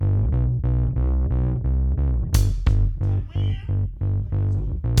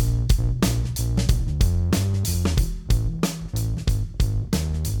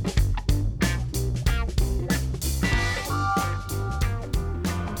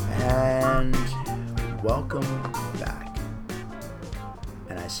And welcome back.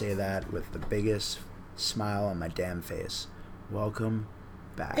 And I say that with the biggest smile on my damn face. Welcome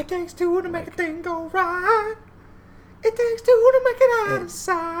back. It takes two to make a thing go right. It takes two to make it out of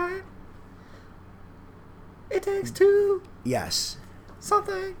sight. It takes two. Yes.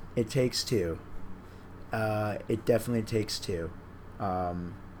 Something. It takes two. It definitely takes two.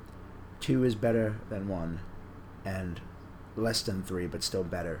 Two is better than one. And less than three, but still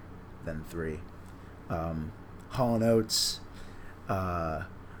better than three. Hall & Oates,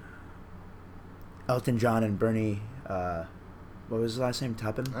 Elton John and Bernie, what was his last name?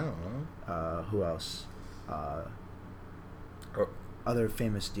 Taupin? I don't know. Who else? Other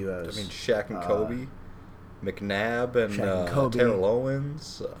famous duos. I mean, Shaq and Kobe, McNabb and Kobe. Taylor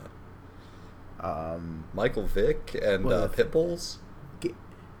Owens, Michael Vick and Pitbulls.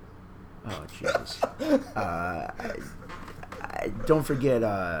 Oh, Jesus. Don't forget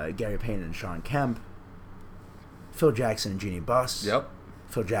Gary Payne and Sean Kemp. Phil Jackson and Jeannie Buss. Yep.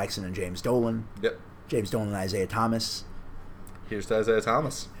 Phil Jackson and James Dolan. Yep. James Dolan and Isaiah Thomas. Here's to Isaiah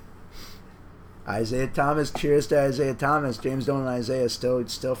Thomas. Isaiah Thomas. Cheers to Isaiah Thomas. James Dolan and Isaiah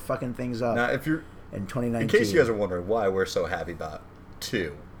still fucking things up. Now, if you're in 2019. In case you guys are wondering why we're so happy about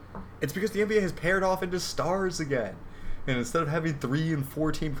two, it's because the NBA has paired off into stars again. And instead of having 3 and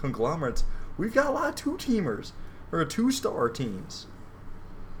 4 team conglomerates, we've got a lot of two-teamers, or two-star teams.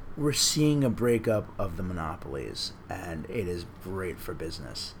 We're seeing a breakup of the monopolies, and it is great for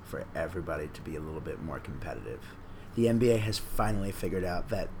business, for everybody to be a little bit more competitive. The NBA has finally figured out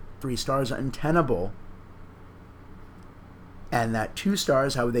that 3 stars are untenable, and that 2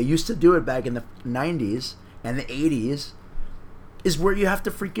 stars, how they used to do it back in the 90s and the 80s, is where you have to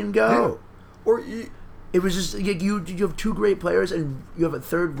freaking go. Yeah. Or it was just you have 2 great players, and you have a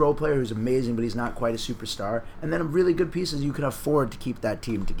third role player who's amazing, but he's not quite a superstar, and then really good pieces you can afford to keep that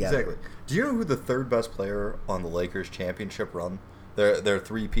team together. Exactly. Do you know who the third best player on the Lakers championship run, their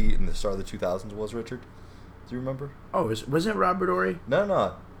three-peat in the start of the 2000s was, Richard? Do you remember? Oh, wasn't it Robert Horry?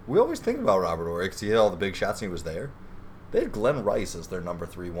 No. We always think about Robert Horry because he hit all the big shots and he was there. They had Glenn Rice as their number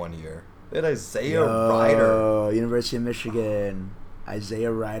 3 one year. They had Isaiah Ryder. University of Michigan.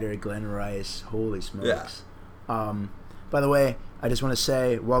 Isaiah Ryder, Glenn Rice. Holy smokes. Yeah. By the way, I just want to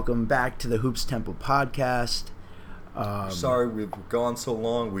say welcome back to the Hoops Temple podcast. Sorry we've gone so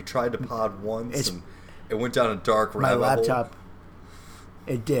long. We tried to pod once and it went down a dark rabbit hole. My laptop.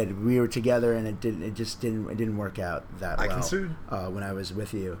 It did. We were together and it didn't work out that well. I considered when I was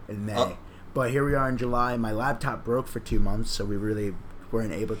with you in May. But here we are in July. My laptop broke for 2 months, so we really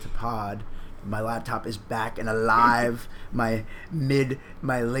weren't able to pod. My laptop is back and alive. my mid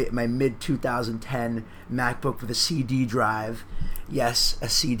 2010 MacBook with a CD drive. Yes, a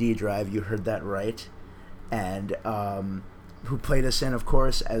CD drive. You heard that right. And who played us in, of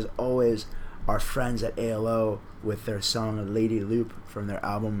course, as always, our friends at ALO with their song Lady Loop from their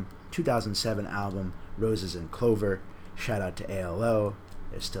 2007 album Roses and Clover. Shout out to ALO.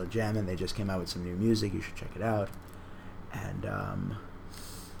 They're still jamming. They just came out with some new music. You should check it out. And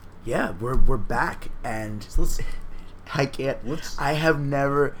yeah, we're back, and I have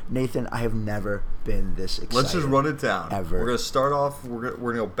never been this excited. Let's just run it down. Ever. We're gonna start off. We're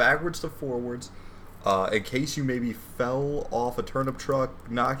gonna go backwards to forwards. In case you maybe fell off a turnip truck,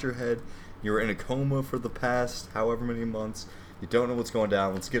 knocked your head, you were in a coma for the past however many months. You don't know what's going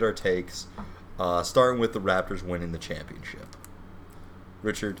down. Let's get our takes. Starting with the Raptors winning the championship.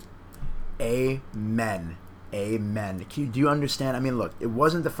 Richard. Amen. Do you understand? I mean, look, it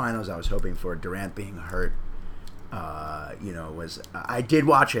wasn't the finals I was hoping for. Durant being hurt, I did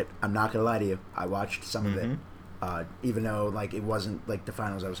watch it. I'm not gonna lie to you. I watched some of it, even though it wasn't like the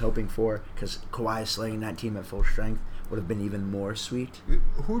finals I was hoping for. Because Kawhi slaying that team at full strength would have been even more sweet.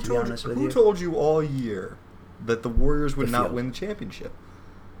 Who told you all year that the Warriors would not win the championship?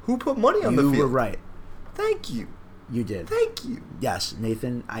 Who put money on the field? You were right. Thank you. You did. Thank you. Yes,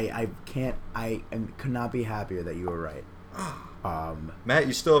 Nathan. I could not be happier that you were right. Matt,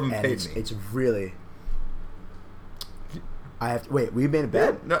 you still haven't paid me. It's really. I have to wait. We made a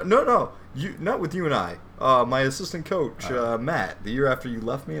bet. Yeah, no. You not with you and I. My assistant coach, Matt. The year after you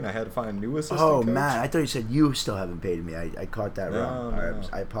left me, and I had to find a new assistant coach. Oh, Matt. I thought you said you still haven't paid me. I caught that wrong. No.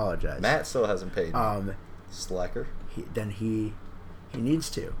 I apologize. Matt still hasn't paid me. Slacker. He needs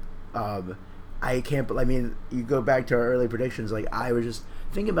to. I can't. I mean, you go back to our early predictions. I was just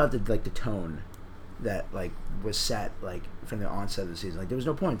thinking about the tone that was set from the onset of the season. There was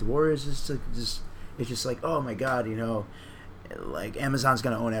no point. The Warriors it's just oh my god, Amazon's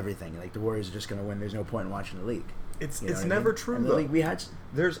gonna own everything. The Warriors are just gonna win. There's no point in watching the league. It's never true though. We had.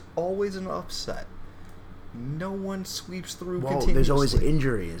 There's always an upset. no one sweeps through Well, continuously. there's always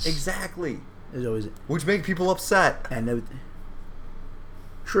injuries. Exactly. There's always, which make people upset. and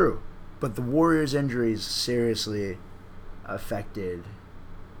true, but the Warriors' injuries seriously affected.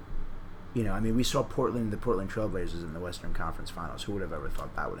 You know, I mean, we saw the Portland Trailblazers in the Western Conference Finals. Who would have ever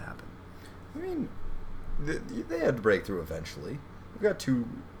thought that would happen? I mean, they had to break through eventually. We've got two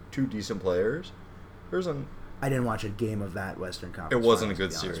decent players. I didn't watch a game of that Western Conference. It wasn't a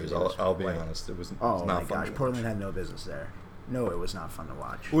Finals, good series. It I'll be honest. It was not my fun gosh, to watch. Portland had no business there. No, it was not fun to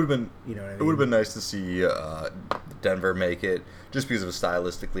watch. It would have been. You know what I mean? It would have been nice to see Denver make it, just because of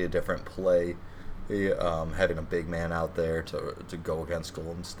stylistically a different play, having a big man out there to go against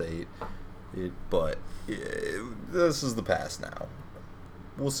Golden State. But this is the past now.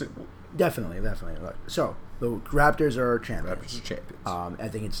 We'll see. Definitely. Look, so the Raptors are champions. Raptors are champions. I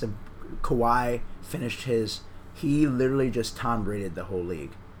think it's Kawhi finished his. He literally just Tom Brady'd the whole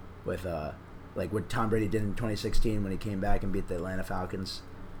league, with like what Tom Brady did in 2016 when he came back and beat the Atlanta Falcons.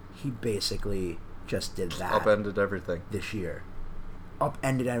 He basically just did that. Upended everything this year.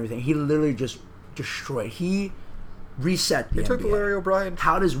 Upended everything. He literally just destroyed. He reset the NBA. He took the Larry O'Brien.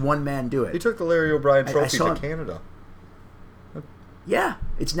 How does one man do it? He took the Larry O'Brien trophy to Canada. Yeah,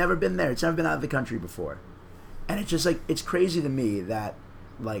 it's never been there. It's never been out of the country before. And it's just like, it's crazy to me that,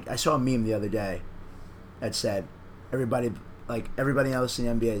 like, I saw a meme the other day that said everybody else in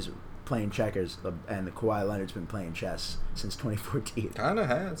the NBA is playing checkers, and the Kawhi Leonard's been playing chess since 2014. Kind of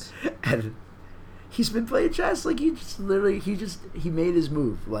has. And he's been playing chess. Like, he made his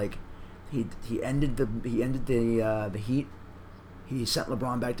move. Like, he ended the Heat. He sent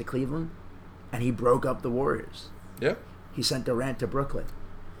LeBron back to Cleveland, and he broke up the Warriors. Yeah. He sent Durant to Brooklyn.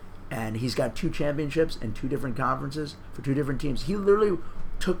 And he's got 2 championships in 2 different conferences for 2 different teams. He literally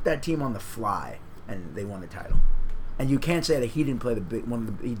took that team on the fly, and they won the title. And you can't say that he didn't play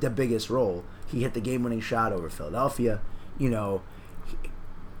the biggest role. He hit the game-winning shot over Philadelphia. You know,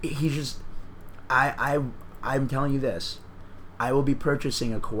 he just. I'm telling you this. I will be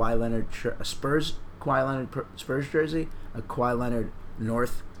purchasing a Kawhi Leonard Spurs jersey, a Kawhi Leonard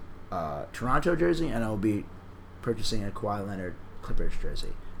North Toronto jersey, and I will be purchasing a Kawhi Leonard Clippers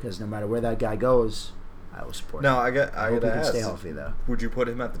jersey, because no matter where that guy goes, I will support him. I hope gotta he can ask. stay healthy, though. Would you put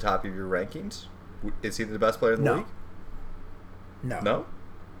him at the top of your rankings? Is he the best player in the league? No.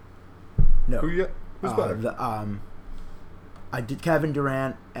 Who's better? I did. Kevin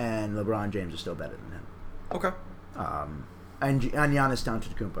Durant and LeBron James are still better than him. Okay. And Giannis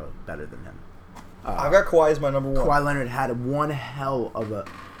Antetokounmpo better than him. I've got Kawhi as my number 1. Kawhi Leonard had one hell of a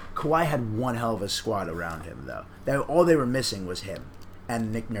squad around him, though. All they were missing was him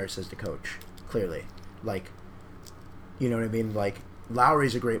and Nick Nurse as the coach. Clearly, like, you know what I mean. Like,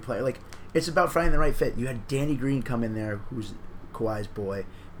 Lowry's a great player. Like, it's about finding the right fit. You had Danny Green come in there, who's Kawhi's boy.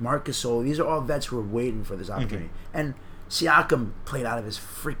 Marc Gasol. These are all vets who are waiting for this opportunity. Mm-hmm. And Siakam played out of his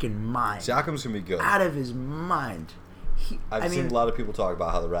freaking mind. Siakam's gonna be good. Out of his mind. I've seen a lot of people talk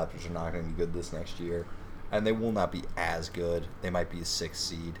about how the Raptors are not going to be good this next year, and they will not be as good. They might be a 6th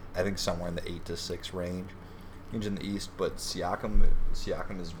seed. I think somewhere in the 8 to 6 range in the East. But Siakam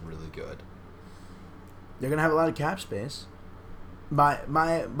is really good. They're gonna have a lot of cap space. My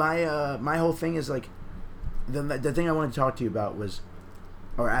whole thing is, like, the thing I wanted to talk to you about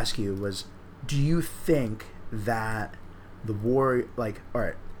or ask you was, do you think that the Warriors, like, all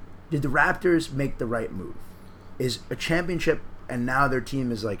right, did the Raptors make the right move? Is a championship, and now their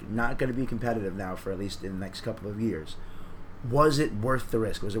team is, like, not going to be competitive now for at least in the next couple of years. Was it worth the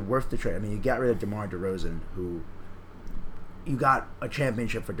risk? Was it worth the trade? I mean, you got rid of DeMar DeRozan, who you got a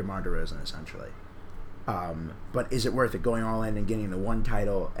championship for DeMar DeRozan essentially. But is it worth it going all in and getting the one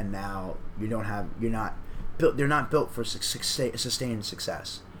title, and now they're not built for sustained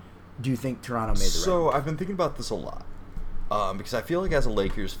success? Do you think Toronto made the right move? So I've been thinking about this a lot. Because I feel like, as a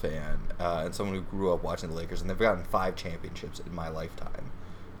Lakers fan and someone who grew up watching the Lakers, and they've gotten 5 championships in my lifetime,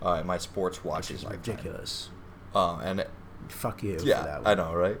 in my sports watching lifetime. Ridiculous. Fuck you. Yeah, for that one. I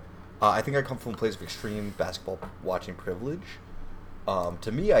know, right? I think I come from a place of extreme basketball watching privilege.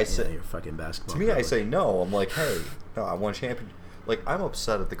 To me, I say you're fucking basketball. To me, privilege. I say no. I'm like, hey, no, I won a champion. Like, I'm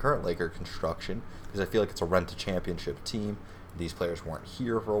upset at the current Laker construction because I feel like it's a rent-a-championship team. These players weren't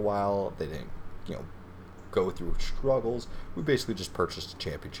here for a while. They didn't, go through struggles. We basically just purchased a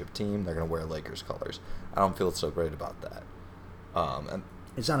championship team. They're going to wear Lakers colors. I don't feel so great about that. And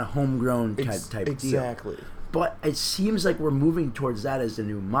it's not a homegrown type deal. Exactly. But it seems like we're moving towards that as the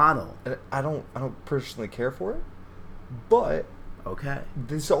new model. And I don't personally care for it. But okay,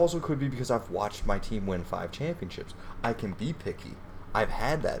 this also could be because I've watched my team win 5 championships. I can be picky. I've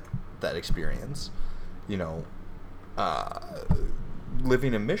had that experience. Living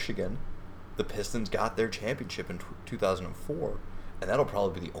in Michigan, the Pistons got their championship in 2004, and that'll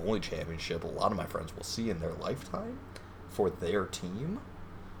probably be the only championship a lot of my friends will see in their lifetime for their team.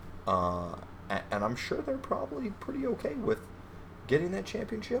 And I'm sure they're probably pretty okay with getting that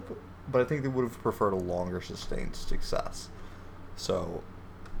championship, but I think they would have preferred a longer sustained success. So,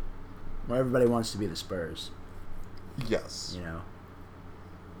 well, everybody wants to be the Spurs. Yes. You know?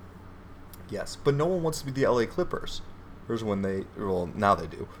 Yes, but no one wants to be the LA Clippers. Here's when now they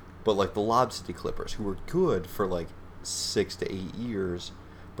do. But like the Lob City Clippers, who were good for like 6 to 8 years,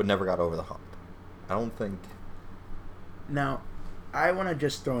 but never got over the hump. I don't think. Now, I want to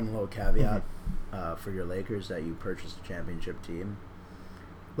just throw in a little caveat for your Lakers that you purchased a championship team.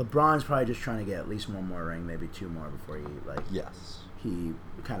 LeBron's probably just trying to get at least one more ring, maybe 2 more before he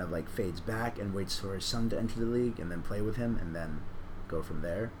kind of like fades back and waits for his son to enter the league and then play with him and then go from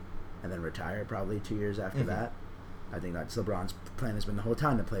there and then retire probably 2 years after that. I think that's LeBron's plan has been the whole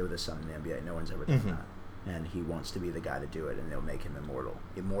time to play with his son in the NBA. No one's ever done that. And he wants to be the guy to do it, and they'll make him immortal,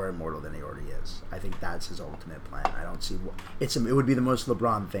 more immortal than he already is. I think that's his ultimate plan. I don't see it would be the most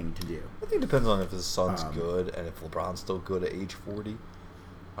LeBron thing to do. I think it depends on if his son's good and if LeBron's still good at age 40.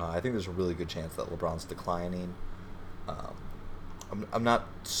 I think there's a really good chance that LeBron's declining. I'm not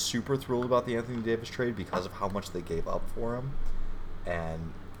super thrilled about the Anthony Davis trade because of how much they gave up for him.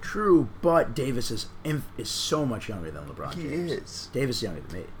 And true, but Davis is so much younger than LeBron James. He is. Davis is younger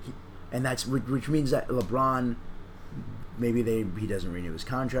than me. And that's which means that LeBron, maybe he doesn't renew his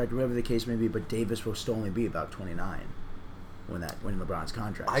contract, whatever the case may be, but Davis will still only be about 29 when LeBron's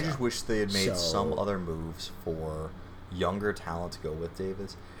contract. I just wish they had made some other moves for younger talent to go with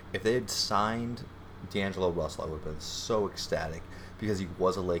Davis. If they had signed D'Angelo Russell, I would have been so ecstatic because he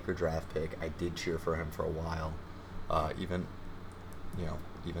was a Laker draft pick. I did cheer for him for a while, even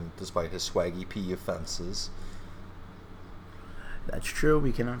despite his swaggy P offenses. That's true.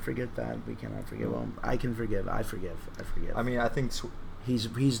 We cannot forget that. We cannot forget. Well, I can forgive. I forgive. I mean, I think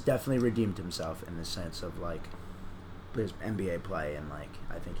he's definitely redeemed himself in the sense of like his NBA play, and like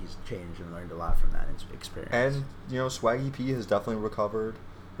I think he's changed and learned a lot from that experience. And Swaggy P has definitely recovered.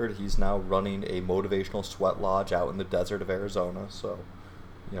 Heard he's now running a motivational sweat lodge out in the desert of Arizona. So,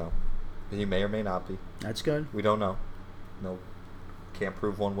 he may or may not be. That's good. We don't know. No. Can't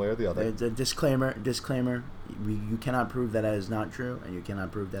prove one way or the other. The disclaimer. You cannot prove that is not true, and you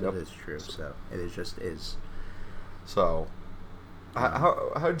cannot prove that it is true. So it is just is. So,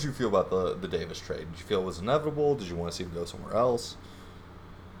 how did you feel about the Davis trade? Did you feel it was inevitable? Did you want to see him go somewhere else?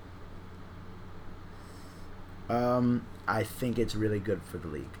 I think it's really good for the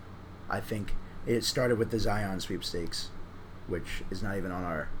league. I think it started with the Zion sweepstakes, which is not even on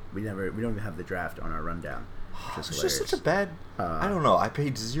our. We don't even have the draft on our rundown. It's just such a bad. I don't know. I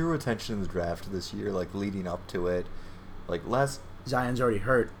paid zero attention to the draft this year, like leading up to it. Like Zion's already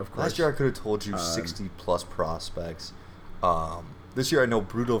hurt, of course. Last year I could have told you 60 plus prospects. This year I know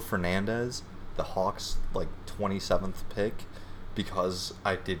Bruno Fernandez, the Hawks 27th pick, because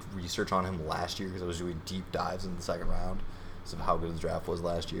I did research on him last year because I was doing deep dives in the second round of how good the draft was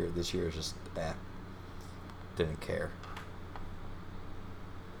last year. This year is just didn't care.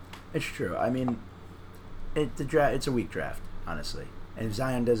 It's true. I mean. It's a weak draft, honestly. And if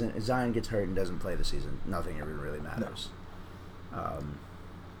Zion gets hurt and doesn't play the season, nothing even really matters. No.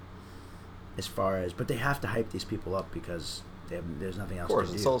 But they have to hype these people up because there's nothing else to do. Of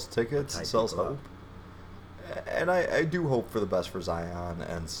course, it sells tickets, it sells hope. And I do hope for the best for Zion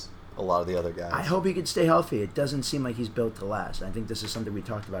and a lot of the other guys. I hope he can stay healthy. It doesn't seem like he's built to last. I think this is something we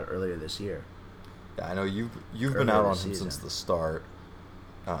talked about earlier this year. Yeah, I know you've been out on him since the start.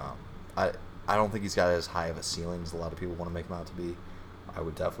 I don't think he's got as high of a ceiling as a lot of people want to make him out to be. I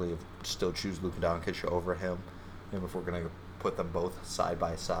would definitely still choose Luka Doncic over him if we're going to put them both side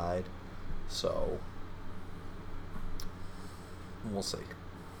by side. So, we'll see.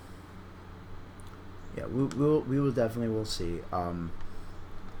 Yeah, we will definitely see.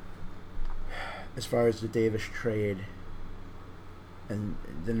 As far as the Davis trade and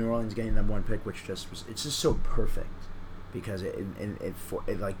the New Orleans getting that one pick, which it's just so perfect because it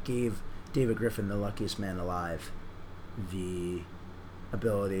gave David Griffin, the luckiest man alive, the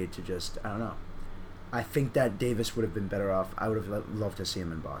ability to just, I don't know. I think that Davis would have been better off. I would have loved to see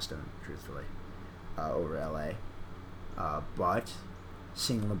him in Boston, truthfully, over LA. But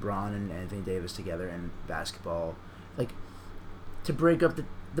seeing LeBron and Anthony Davis together in basketball, to break up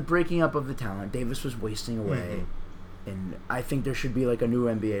the breaking up of the talent, Davis was wasting away. Mm-hmm. And I think there should be a new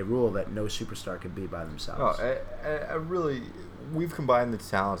NBA rule that no superstar could be by themselves. We've combined the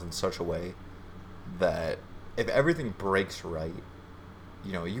talent in such a way that if everything breaks right,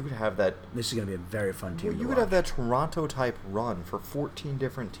 you could have that. This is going to be a very fun team. You could have that Toronto type run for 14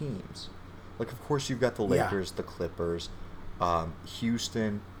 different teams. Like, of course, you've got the Lakers, the Clippers,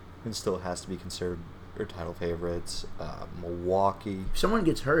 Houston, and still has to be considered their title favorites. Milwaukee. If someone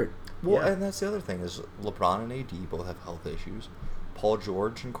gets hurt. Well, and that's the other thing is LeBron and AD both have health issues. Paul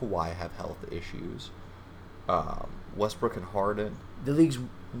George and Kawhi have health issues. Westbrook and Harden. The league's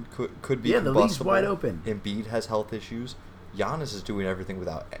could be the league's wide open. Embiid has health issues. Giannis is doing everything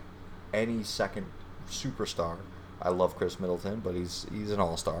without any second superstar. I love Chris Middleton, but he's an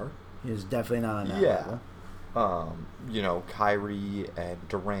all-star. He's definitely not on that level. Kyrie and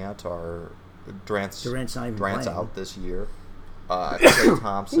Durant are Durant's not even playing. Out this year. Klay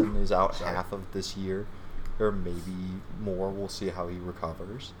Thompson is out half of this year, or maybe more. We'll see how he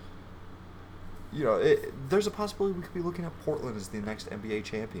recovers. There's a possibility we could be looking at Portland as the next NBA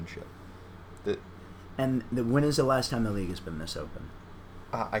championship. When is the last time the league has been this open?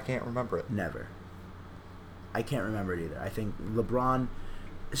 I can't remember it. Never. I can't remember it either. I think LeBron...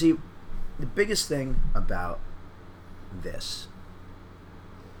 See, the biggest thing about this,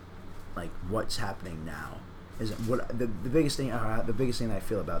 like what's happening now, is the biggest thing that I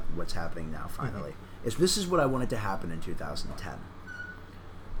feel about what's happening now finally is this is what I wanted to happen in 2010.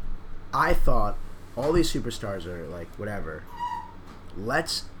 I thought all these superstars are like whatever.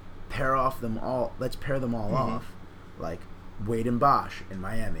 Let's pair them all off, like Wade and Bosh in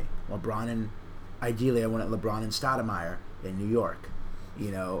Miami, LeBron and ideally I wanted LeBron and Stoudemire in New York.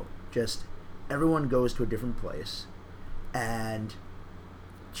 Just everyone goes to a different place, and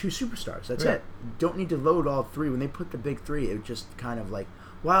two superstars. That's it. You don't need to load all three. When they put the big three, it just kind of like,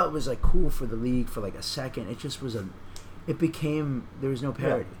 while it was like cool for the league for like a second, it just was it became, there was no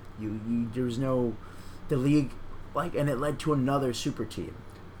parity. There was no, the league, like, and it led to another super team.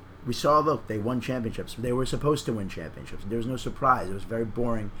 We saw, look, they won championships. They were supposed to win championships. There was no surprise. It was very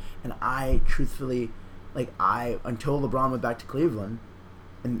boring. And I, truthfully, until LeBron went back to Cleveland,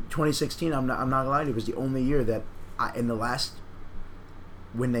 in 2016, I'm not gonna lie to you, it was the only year that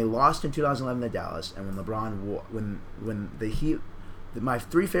when they lost in 2011 to Dallas, and when LeBron, when the Heat, my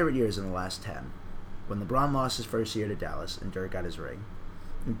three favorite years in the last 10, when LeBron lost his first year to Dallas and Dirk got his ring,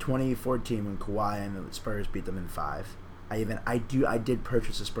 in 2014 when Kawhi and the Spurs beat them in 5, I did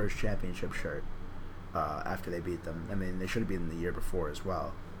purchase a Spurs championship shirt after they beat them. I mean, they should have been the year before as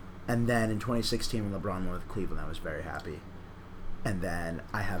well. And then in 2016 when LeBron won with Cleveland, I was very happy. And then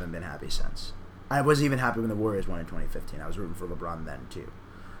I haven't been happy since. I wasn't even happy when the Warriors won in 2015. I was rooting for LeBron then too.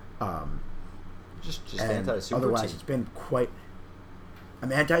 Just anti-super otherwise, team. it's been quite.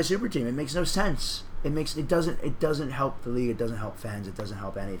 I'm anti-super team. It makes no sense. It doesn't help the league. It doesn't help fans. It doesn't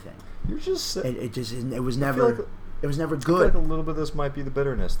help anything. You're just. It was never. It was never I good. feel like a little bit of this might be the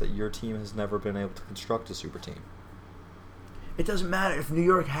bitterness that your team has never been able to construct a super team. It doesn't matter if New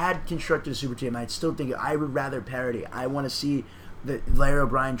York had constructed a super team. I'd still think I would rather parity. I want to see the Larry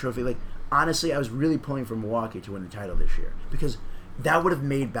O'Brien Trophy. Like, honestly, I was really pulling for Milwaukee to win the title this year because that would have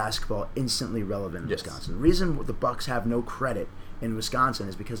made basketball instantly relevant in Wisconsin. The reason the Bucks have no credit in Wisconsin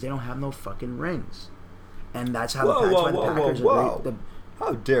is because they don't have no fucking rings, and that's how the Packers are.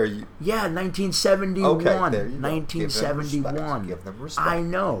 How dare you? Yeah, 1971. Okay, there you go. 1971. Give them respect. I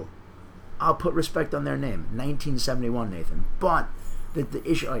know. I'll put respect on their name. 1971, Nathan. But the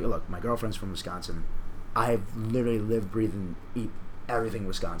issue, like, look, my girlfriend's from Wisconsin. I've literally lived, breathe, and eat everything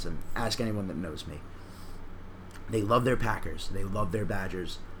Wisconsin. Ask anyone that knows me. They love their Packers. They love their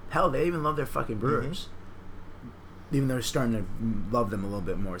Badgers. Hell, they even love their fucking Brewers. Mm-hmm. Even though they're starting to love them a little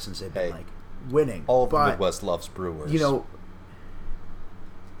bit more since they've been, like, winning. All of the Midwest loves Brewers.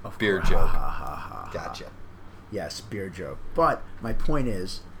 Beer joke. Gotcha. Yes, beer joke. But my point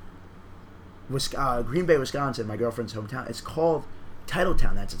is, Green Bay, Wisconsin, my girlfriend's hometown, it's called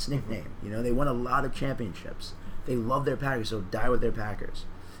Titletown. That's its nickname. They won a lot of championships. They love their Packers, so die with their Packers.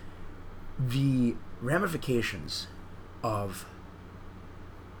 The ramifications of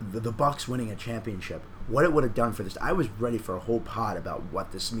the Bucks winning a championship, what it would have done for this. I was ready for a whole pod about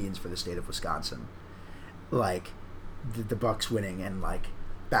what this means for the state of Wisconsin. Like, the Bucks winning and, like,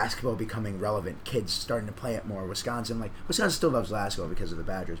 basketball becoming relevant, kids starting to play it more. Wisconsin still loves basketball because of the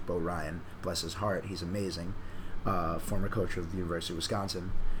Badgers. Bo Ryan, bless his heart, he's amazing. Former coach of the University of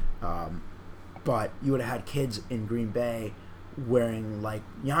Wisconsin. But you would have had kids in Green Bay wearing, like,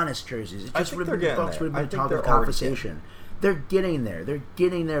 Giannis jerseys. It just would have been the Bucks would have been a topic of conversation. They're getting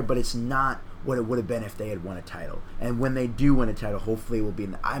there, but it's not what it would have been if they had won a title. And when they do win a title, hopefully it will be.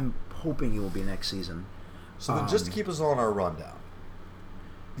 I'm hoping it will be next season. So then, just to keep us on our rundown,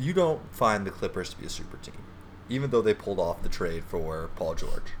 you don't find the Clippers to be a super team, even though they pulled off the trade for Paul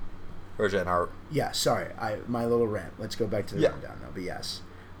George. Or Jen, yeah, sorry, my little rant. Let's go back to the rundown now. But yes,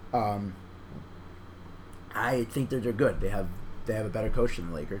 I think that they're good. They have they have a better coach than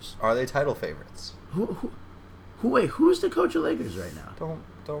the Lakers. Are they title favorites? Wait, who's the coach of Lakers right now? Don't.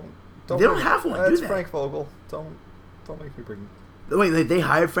 They don't have one, do That's they? Frank Vogel. Don't make me bring. Wait, they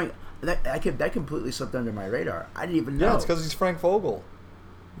hired Frank. That completely slipped under my radar. I didn't even know. Yeah, it's because he's Frank Vogel.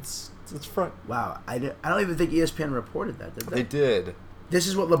 It's Frank. Wow, I don't even think ESPN reported that. Did they? They did. This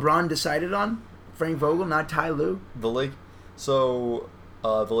is what LeBron decided on. Frank Vogel, not Ty Lue. The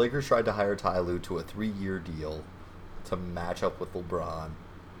Lakers tried to hire Ty Lue to a 3-year deal to match up with LeBron,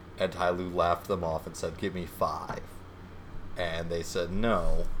 and Ty Lue laughed them off and said, "Give me 5," and they said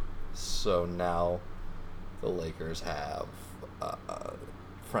no. So now the Lakers have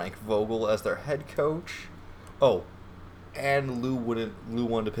Frank Vogel as their head coach. Oh, and Lue wanted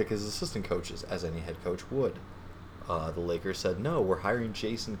to pick his assistant coaches, as any head coach would. The Lakers said, "No, we're hiring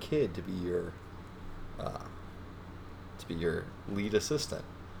Jason Kidd to be your lead assistant."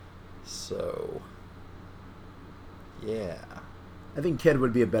 So, yeah. I think Kidd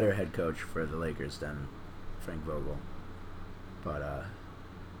would be a better head coach for the Lakers than Frank Vogel. But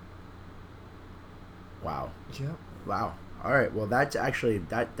wow. Yeah. Wow. All right. Well, that actually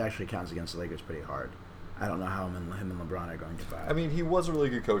counts against the Lakers pretty hard. I don't know how him and LeBron are going to buy. I mean, he was a really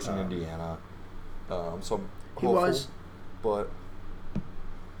good coach in Indiana. So I'm hopeful, he was, but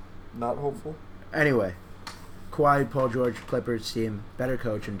not hopeful. Anyway, Kawhi, Paul George, Clippers team, better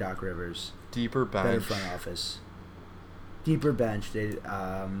coach than Doc Rivers. Deeper bench. Better front office. Deeper bench.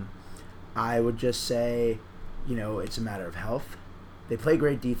 I would just say, it's a matter of health. They play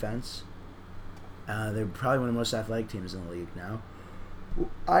great defense. They're probably one of the most athletic teams in the league now.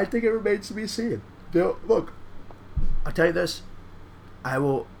 I think it remains to be seen. Look, I'll tell you this. I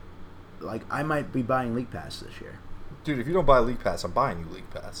might be buying League Pass this year. Dude, if you don't buy League Pass, I'm buying you League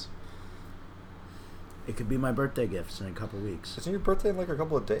Pass. It could be my birthday gifts in a couple weeks. Isn't your birthday in like a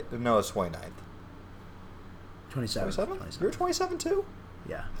couple of days? No, it's 29th. 27. 27? You're 27 too?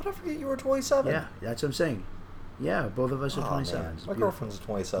 Yeah. How did I forget you were 27? Yeah, that's what I'm saying. Yeah, both of us are 27. Man. It's My beautiful. girlfriend's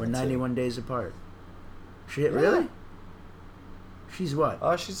 27 We're 91 days apart. Shit, Yeah. really? She's what?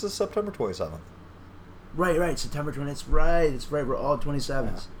 She's the September 27th. Right. September 20th. That's right. We're all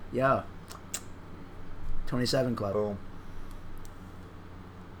 27s. Yeah. 27 club.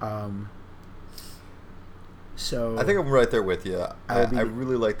 Boom. So I think I'm right there with you. I be-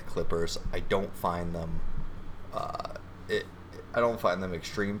 really like the Clippers. I don't find them I don't find them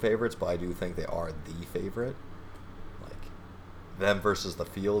extreme favorites, but I do think they are the favorite. Like, them versus the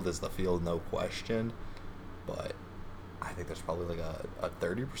field is the field, no question. But I think there's probably like a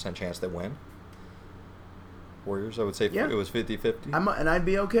 30% chance they win. Warriors, I would say Yeah. it was 50-50. and I'd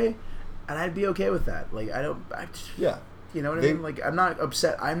be okay. And I'd be okay with that. Like, Yeah. You know what I mean? Like, I'm not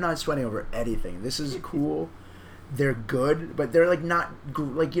upset. I'm not sweating over anything. This is cool. They're good, but they're like not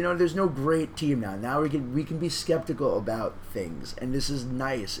like there's no great team now. Now we can be skeptical about things, and this is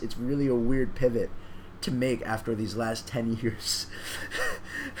nice. It's really a weird pivot to make after these last 10 years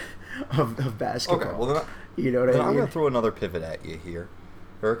of basketball. Okay, well then you know what I mean? I'm going to throw another pivot at you here,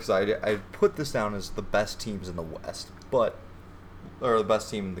 because I put this down as the best teams in the West, or the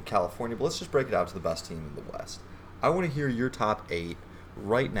best team in the California. But let's just break it out to the best team in the West. I want to hear your top 8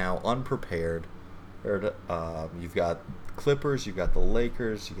 right now, unprepared. You've got Clippers, you've got the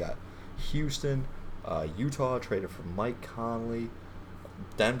Lakers, you got Houston, Utah traded for Mike Conley,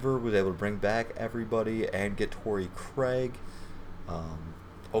 Denver was able to bring back everybody and get Torrey Craig.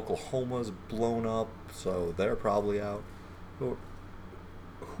 Oklahoma's blown up, so they're probably out.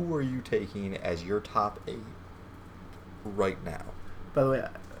 Who are you taking as your top 8 right now? By the way,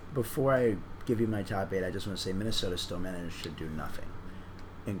 before I give you my top 8, I just want to say Minnesota still managed to do nothing.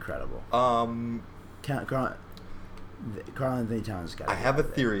 Incredible. Carl Anthony Towns got. I have a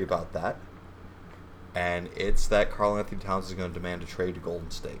theory about that, and it's that Carl Anthony Towns is going to demand a trade to Golden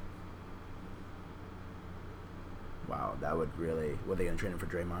State. Wow, that would really. Were they going to trade him for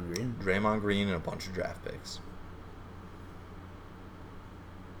Draymond Green? Draymond Green and a bunch of draft picks.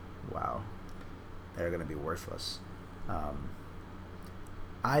 Wow, they're going to be worthless.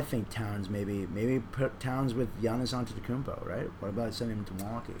 I think Towns maybe put Towns with Giannis Antetokounmpo, right? What about sending him to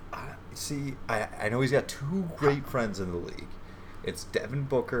Milwaukee? I know he's got 2 great friends in the league. It's Devin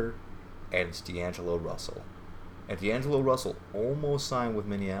Booker and it's D'Angelo Russell. And D'Angelo Russell almost signed with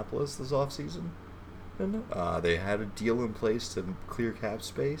Minneapolis this offseason. They had a deal in place to clear cap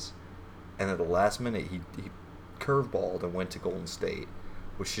space, and at the last minute he curveballed and went to Golden State,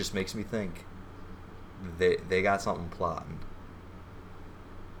 which just makes me think they got something plotting.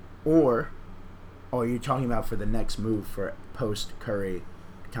 Or you're talking about for the next move for post Curry,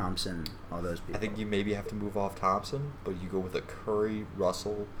 Thompson, all those people. I think you maybe have to move off Thompson, but you go with a Curry,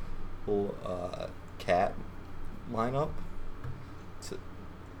 Russell, Cat lineup.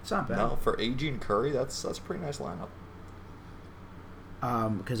 It's not bad. No, for AG and Curry, that's a pretty nice lineup.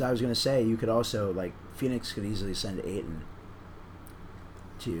 Because I was gonna say you could also like Phoenix could easily send Ayton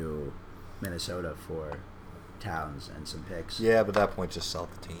to Minnesota for Towns and some picks. Yeah, but at that point, just sell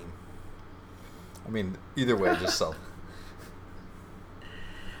the team. I mean, either way, just sell.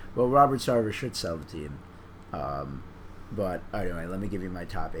 Well, Robert Sarver should sell the team. But anyway, let me give you my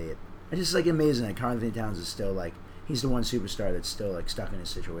top 8. It's just like amazing that Karl Anthony Towns is still like he's the one superstar that's still like stuck in his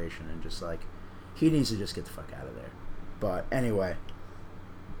situation and just like he needs to just get the fuck out of there. But anyway,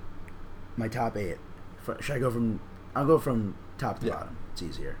 my top 8. Should I go from? I'll go from top to bottom. It's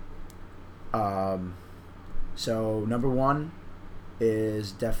easier. So number 1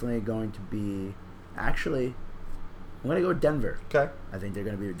 is definitely going to be actually. I'm gonna go with Denver. Okay. I think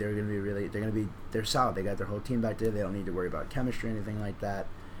they're solid. They got their whole team back there. They don't need to worry about chemistry or anything like that.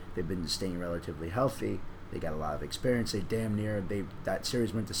 They've been staying relatively healthy. They got a lot of experience. They damn near that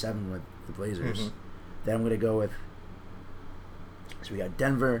series went to 7 with the Blazers. Mm-hmm. Then I'm gonna go with. So we got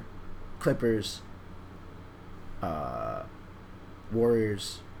Denver, Clippers,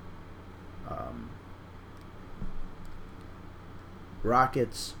 Warriors,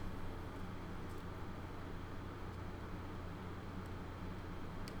 Rockets.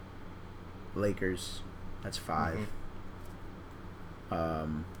 Lakers, that's 5.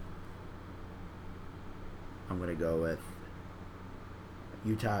 Mm-hmm. I'm gonna go with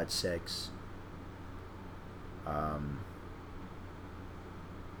Utah at 6.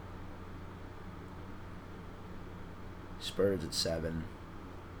 Spurs at 7,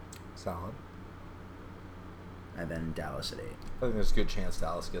 Solid. and then Dallas at 8. I think there's a good chance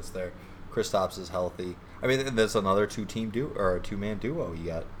Dallas gets there. Kristaps is healthy. I mean, there's another two-man duo. You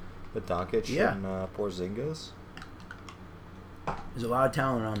got the Doncic and Porzingis. There's a lot of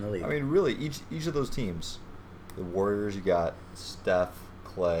talent around the league. I mean, really, each of those teams. The Warriors, you got Steph,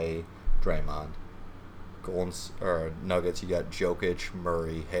 Clay, Draymond. Nuggets, you got Jokic,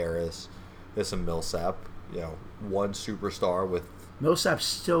 Murray, Harris. There's some Millsap. One superstar with. Millsap's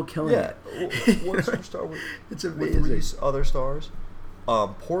still killing it. One superstar with. It's amazing. With 3 other stars.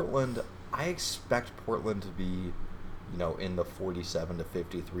 Portland, I expect Portland to be, in the 47 to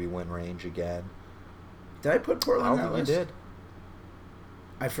 53 win range again. Did I put Portland on that I don't think list? you did.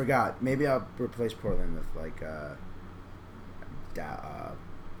 I forgot. Maybe I'll replace Portland with like Dallas.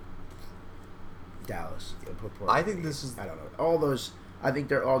 Put Portland. I think this is. I don't know. All those. I think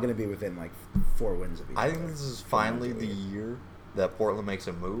they're all going to be within like 4 wins of each other. I think this is finally the year that Portland makes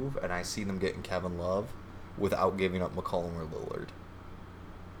a move, and I see them getting Kevin Love without giving up McCollum or Lillard.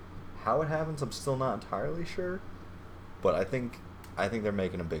 How it happens, I'm still not entirely sure, but I think they're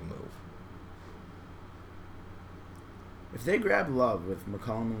making a big move. If they grab Love with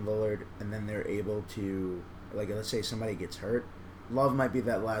McCollum and Lillard, and then they're able to, like, let's say somebody gets hurt, Love might be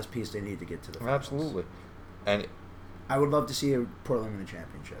that last piece they need to get to the finals. Absolutely. And I would love to see Portland win the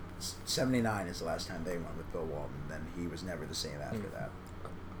championship. 79 is the last time they won with Bill Walton. Then he was never the same after that.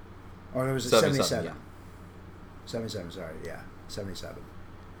 Or it was 77. Yeah. 77, sorry. Yeah, 77.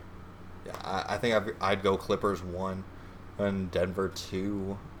 Yeah, I think I'd go Clippers 1 and Denver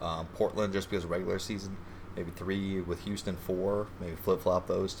 2. Portland just because regular season. Maybe 3 with Houston 4. Maybe flip-flop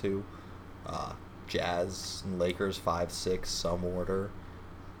those 2. Jazz and Lakers 5, 6, some order.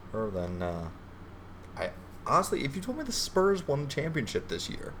 Or then, honestly, if you told me the Spurs won the championship this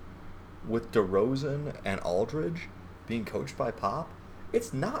year with DeRozan and Aldridge being coached by Pop,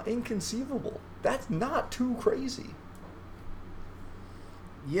 it's not inconceivable. That's not too crazy.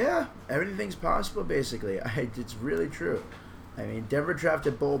 Yeah, everything's possible, basically. It's really true. I mean, Denver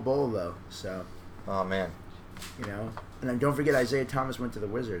drafted Bol though, so... Oh, man. And then don't forget Isaiah Thomas went to the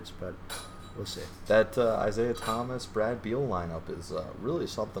Wizards, but we'll see. That Isaiah Thomas, Brad Beal lineup is really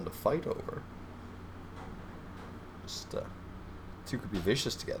something to fight over. Just, 2 could be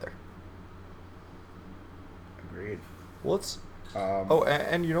vicious together. Agreed. Well, let's...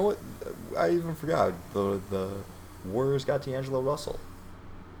 and you know what? I even forgot. The Warriors got D'Angelo Russell.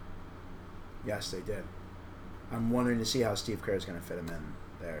 Yes, they did. I'm wondering to see how Steve Kerr is going to fit him in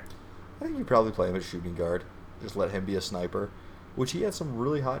there. I think you probably play him as shooting guard. Just let him be a sniper, which he had some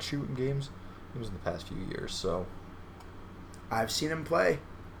really hot shooting games. It was in the past few years, so. I've seen him play,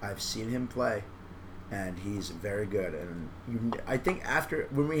 and he's very good. And I think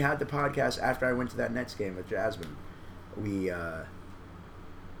when we had the podcast after I went to that Nets game with Jasmine,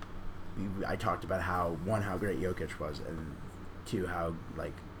 I talked about how great Jokic was, and 2, how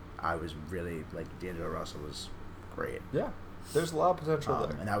I was really D'Angelo Russell was great. Yeah, there's a lot of potential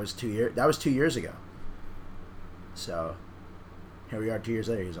there. And that was 2 years. That was 2 years ago. So here we are, 2 years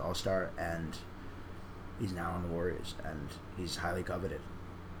later. He's an all-star, and he's now on the Warriors, and he's highly coveted.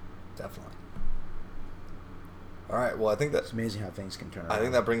 Definitely. All right. Well, I think It's amazing how things can turn around. I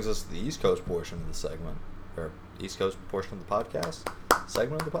think that brings us to the East Coast portion of the segment, or East Coast portion of the podcast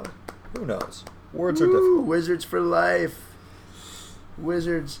segment of the pod. Who knows? Words are difficult. Wizards for life.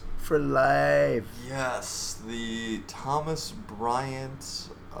 Wizards for life. Yes, the Thomas Bryant,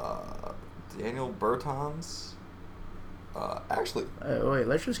 Daniel Bertans. Actually, Wait,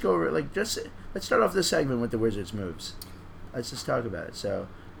 let's just go over let's start off this segment with the Wizards moves. Let's just talk about it. So,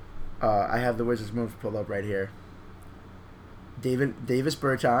 I have the Wizards moves pulled up right here. Davis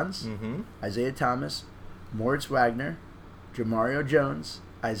Bertans, Isaiah Thomas, Moritz Wagner, Jamario Jones,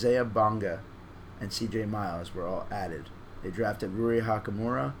 Isaiah Bonga, and C.J. Miles were all added. They drafted Rui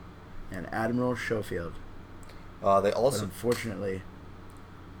Hakamura and Admiral Schofield. But unfortunately,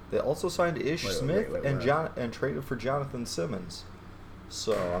 they also signed Ish Smith wait. and traded for Jonathan Simmons.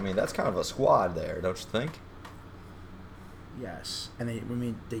 So I mean that's kind of a squad there, don't you think? Yes, and they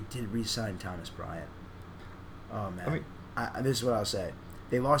did re-sign Thomas Bryant. Oh man, this is what I'll say.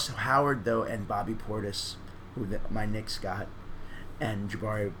 They lost Howard though and Bobby Portis, who my Knicks got, and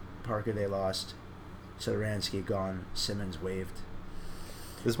Jabari Parker they lost. Satoransky gone. Simmons waived.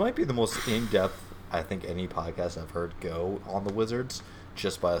 This might be the most in-depth I think any podcast I've heard go on the Wizards,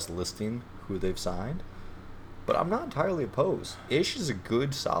 just by us listing who they've signed. But I'm not entirely opposed. Ish is a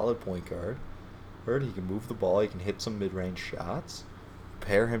good, solid point guard. He can move the ball. He can hit some mid-range shots.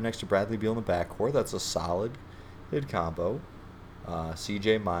 Pair him next to Bradley Beal in the backcourt. That's a solid hit combo.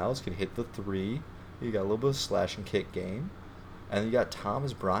 C.J. Miles can hit the three. You got a little bit of slash and kick game. And you got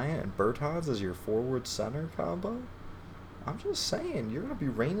Thomas Bryant and Bertans as your forward center combo. I'm just saying, you're going to be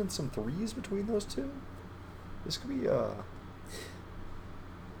raining some threes between those two. This could be, they're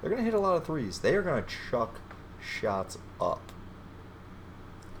going to hit a lot of threes. They are going to chuck shots up.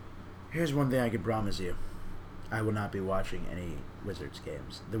 Here's one thing I can promise you. I will not be watching any Wizards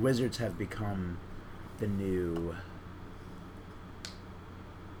games. The Wizards have become the new...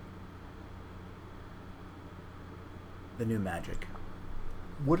 Magic.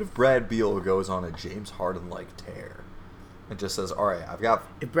 What if Brad Beal goes on a James Harden-like tear and just says, "All right, I've got."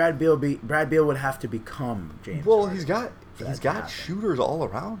 If Brad Beal would have to become James. Well, Harden he's got shooters all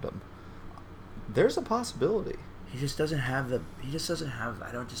around him. There's a possibility. He just doesn't have.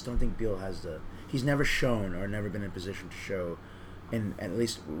 I don't think Beal has the. He's never shown or never been in a position to show, in at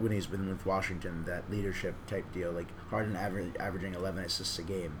least when he's been with Washington, that leadership type deal. Like Harden averaging 11 assists a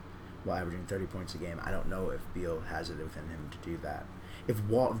game, while averaging 30 points a game. I don't know if Beal has it within him to do that. If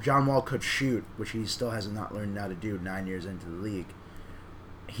John Wall could shoot, which he still has not learned how to do 9 years into the league,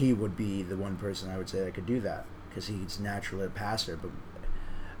 he would be the one person I would say that could do that because he's naturally a passer. But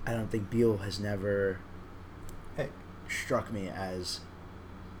I don't think Beal has never struck me as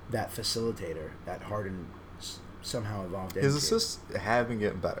that facilitator that Harden somehow evolved into. His assists have been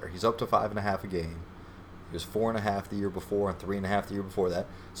getting better. He's up to 5.5 a game. He was 4.5 the year before and 3.5 the year before that.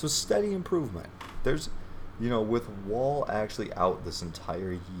 So steady improvement. There's, with Wall actually out this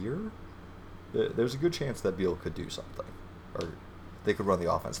entire year, there's a good chance that Beal could do something, or they could run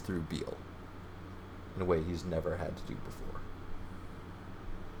the offense through Beal in a way he's never had to do before.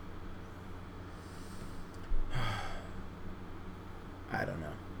 I don't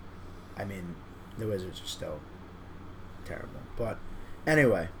know. I mean, the Wizards are still terrible. But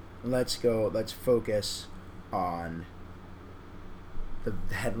anyway, let's focus on the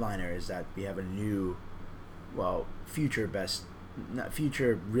headliner is that we have a new, future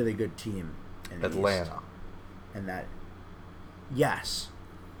really good team in Atlanta. the East. And that, yes,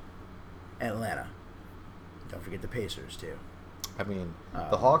 Atlanta. Don't forget the Pacers, too. I mean,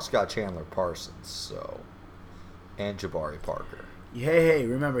 the Hawks got Chandler Parsons, and Jabari Parker. Hey,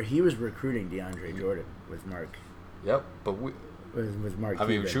 remember, he was recruiting DeAndre Jordan with Mark. Yep, but with Mark. I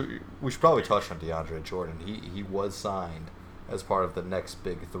mean, we should probably touch on DeAndre Jordan. He was signed as part of the next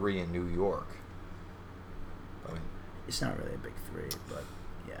big three in New York. I mean, it's not really a big three, but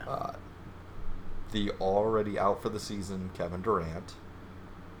yeah. The already out for the season Kevin Durant,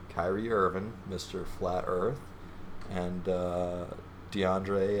 Kyrie Irving, Mr. Flat Earth, and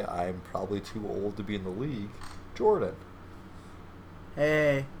DeAndre, I'm probably too old to be in the league, Jordan.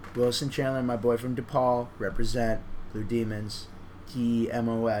 Hey, Wilson Chandler, my boy from DePaul, represent Blue Demons,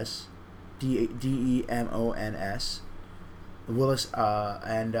 DEMONS. Willis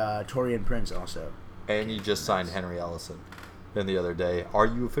and Torian Prince also. And you just signed Henry Ellison the other day. Are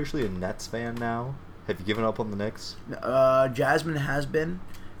you officially a Nets fan now? Have you given up on the Knicks? Jasmine has been,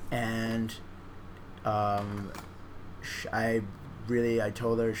 and I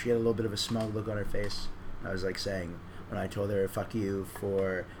told her, she had a little bit of a smug look on her face. I was like saying, when I told her, fuck you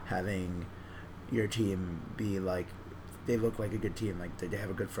for having, your team be like, they look like a good team. Like they have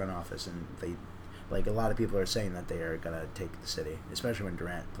a good front office, and they, like a lot of people are saying that they are gonna take the city, especially when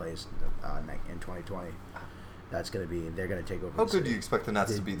Durant plays in 2020. That's gonna be, they're gonna take over. How good do you expect the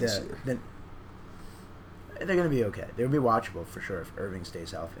Nets to be this year? They're gonna be okay. They'll be watchable for sure if Irving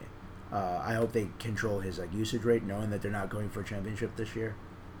stays healthy. I hope they control his like usage rate, knowing that they're not going for a championship this year,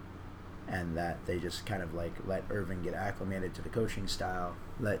 and that they just kind of like let Irving get acclimated to the coaching style.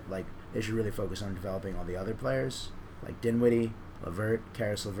 They should really focus on developing all the other players like Dinwiddie, LeVert,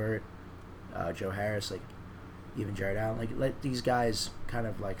 Karis LeVert, Joe Harris, like even Jared Allen. Like let these guys kind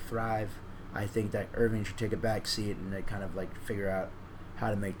of like thrive. I think that Irving should take a back seat and they kind of like figure out how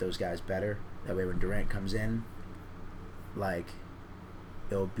to make those guys better. That way, when Durant comes in, like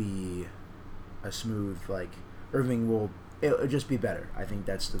it'll be a smooth like Irving will. It'll just be better. I think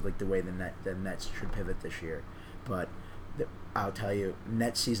that's the way the Nets should pivot this year. But I'll tell you,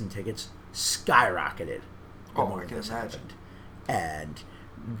 Nets season tickets skyrocketed. Oh, I can imagine. And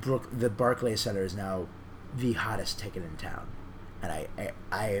the Barclays Center is now the hottest ticket in town,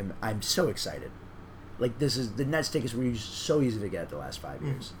 and I'm so excited. Like the Nets tickets were so easy to get the last 5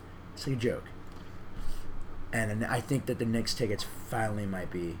 years. It's like a joke. And I think that the Knicks tickets finally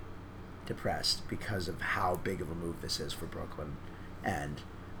might be depressed because of how big of a move this is for Brooklyn. And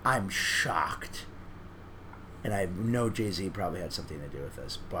I'm shocked. And I know Jay-Z probably had something to do with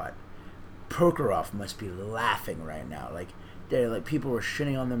this, but Prokhorov must be laughing right now. Like they're like people were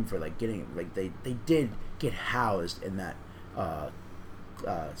shitting on them for like getting like they did get housed in that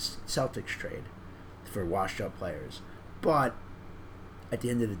Celtics trade for washed up players. But at the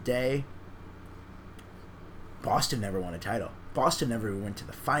end of the day, Boston never won a title. Boston never went to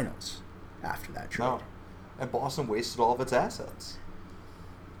the finals after that trade. No. And Boston wasted all of its assets.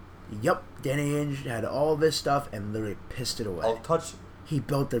 Yep. Danny Ainge had all this stuff and literally pissed it away. He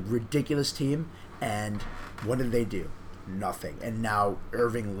built a ridiculous team, and what did they do? Nothing. And now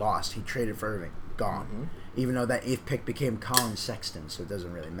Irving lost. He traded for Irving. Gone. Mm-hmm. Even though that 8th pick became Colin Sexton, so it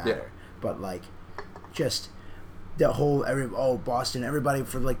doesn't really matter. Yeah. But, like, just the whole, Boston, everybody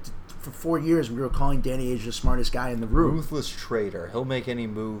for 4 years we were calling Danny Ainge the smartest guy in the room. Ruthless trader. He'll make any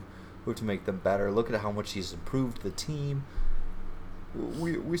move to make them better. Look at how much he's improved the team.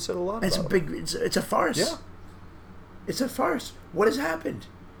 We said a lot about it. It's a farce. Yeah. It's a farce. What has happened?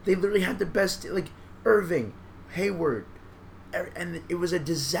 They literally had the best, like, Irving, Hayward, and it was a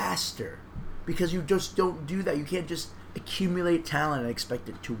disaster because you just don't do that. You can't just accumulate talent and expect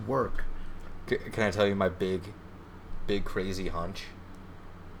it to work. Can I tell you my big crazy hunch?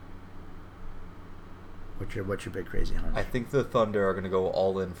 What's your big crazy hunch? I think the Thunder are going to go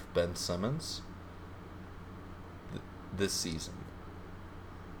all in for Ben Simmons this season.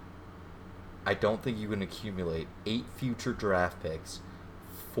 I don't think you can accumulate 8 future draft picks,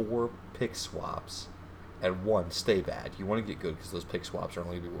 4 pick swaps, and 1 stay bad. You want to get good because those pick swaps are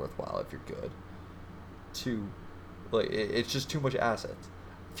only going to be worthwhile if you're good. 2, it's just too much assets.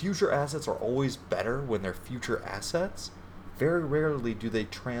 Future assets are always better when they're future assets. Very rarely do they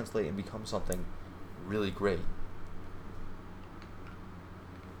translate and become something really great.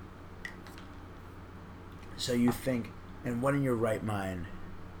 So you think, and what in your right mind,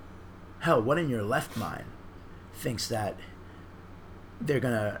 hell, what in your left mind thinks that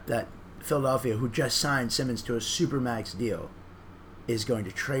that Philadelphia, who just signed Simmons to a supermax deal, is going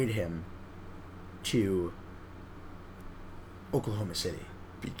to trade him to Oklahoma City?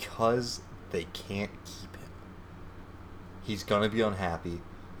 Because they can't keep him. He's going to be unhappy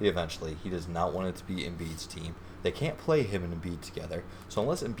eventually. He does not want it to be Embiid's team. They can't play him and Embiid together. So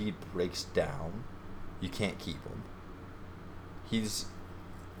unless Embiid breaks down, you can't keep him.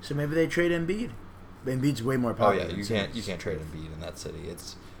 So maybe they trade Embiid. Embiid's way more popular. Oh yeah, you can't trade Embiid in that city.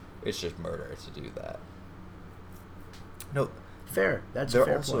 It's just murder to do that. No, fair. That's a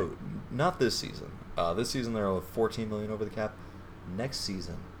fair also point. Not this season. This season they're $14 million over the cap. Next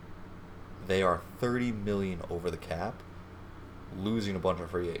season, they are $30 million over the cap, losing a bunch of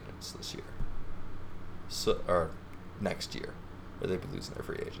free agents this year. Or next year, or they'd be losing their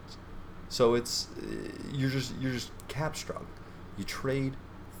free agents. So you're just cap strung. You trade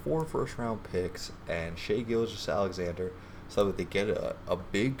 4 first-round picks and Shai Gilgeous-Alexander so that they get a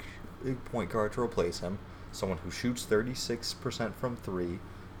big point guard to replace him, someone who shoots 36% from 3,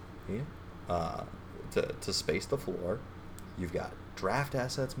 to space the floor. You've got draft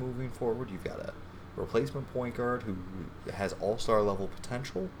assets moving forward. You've got a replacement point guard who has all-star level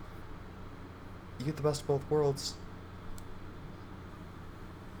potential. You get the best of both worlds.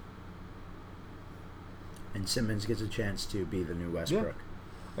 And Simmons gets a chance to be the new Westbrook.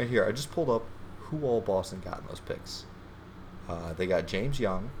 Yeah. Right here, I just pulled up who all Boston got in those picks. They got James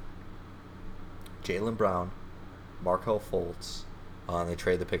Young, Jaylen Brown, Markel Fultz, and they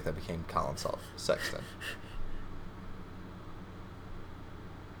traded the pick that became Colin Sexton.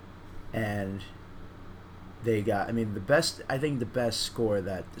 And they got, I mean, the best score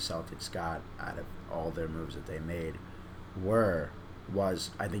that the Celtics got out of all their moves that they made was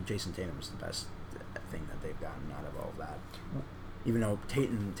I think Jason Tatum was the best thing that they've gotten out of all of that. Even though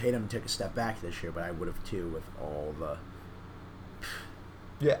Tatum took a step back this year, but I would have too with all the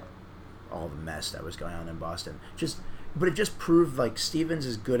mess that was going on in Boston. But it just proved like Stevens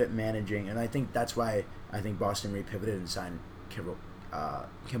is good at managing, and I think that's why I think Boston repivoted and signed Kemba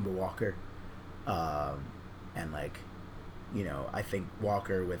Walker, and like, you know, I think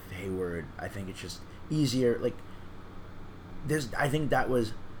Walker with Hayward, I think it's just easier. Like, I think that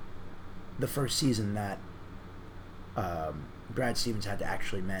was the first season that Brad Stevens had to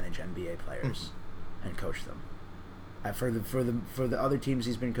actually manage NBA players and coach them. For the other teams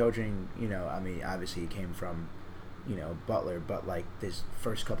he's been coaching, you know, I mean, obviously he came from, you know, Butler, but like this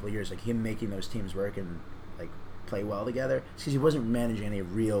first couple of years, like him making those teams work and like play well together, because he wasn't managing any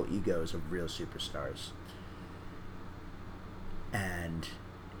real egos of real superstars, and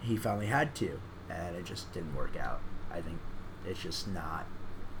he finally had to, and it just didn't work out. I think it's just not,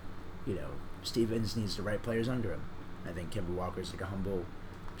 you know, Stevens needs the right players under him. I think Kemba Walker's like a humble,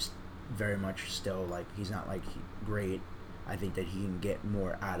 very much still like he's not like great. I think that he can get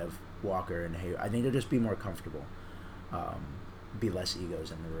more out of Walker and Hayward. I think they'll just be more comfortable, be less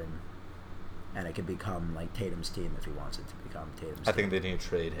egos in the room, and it could become like Tatum's team if he wants it to become Tatum's I think they need to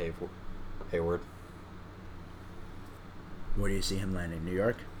trade Hayward. Where do you see him landing? New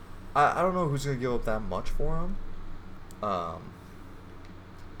York? I don't know who's going to give up that much for him.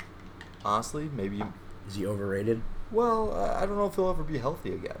 Honestly, maybe... Is he overrated? Well, I don't know if he'll ever be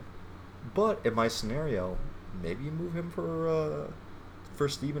healthy again. But in my scenario, maybe you move him for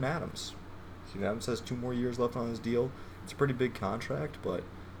Steven Adams. Steven Adams has 2 more years left on his deal. It's a pretty big contract, but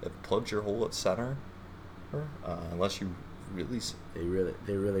it plugs your hole at center. Unless you really...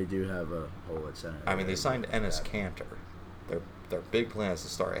 They really do have a hole at center. I mean, they signed Enes Kanter. Their big plan is to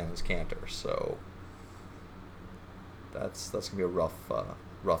start Enes Kanter, so that's gonna be a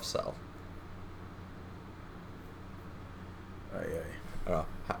rough sell. I don't know.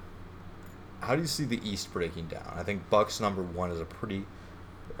 How do you see the East breaking down? I think Bucks number 1 is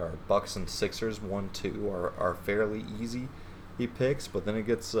Bucks and Sixers 1-2 are fairly easy picks, but then it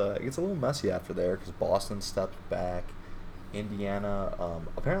gets a little messy after there because Boston steps back. Indiana,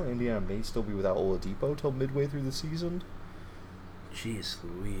 apparently Indiana may still be without Oladipo till midway through the season. Jeez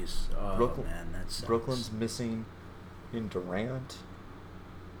Louise. Oh, Brooklyn, man, that sucks. Brooklyn's missing in Durant.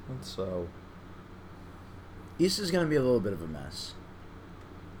 And so... East is going to be a little bit of a mess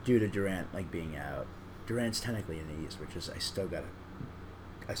due to Durant, like, being out. Durant's technically in the East, which is... I still got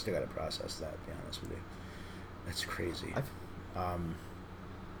to process that, to be honest with you. That's crazy. I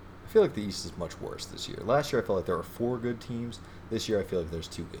feel like the East is much worse this year. Last year I felt like there were 4 good teams. This year I feel like there's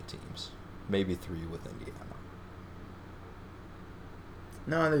 2 good teams. Maybe 3 with Indiana.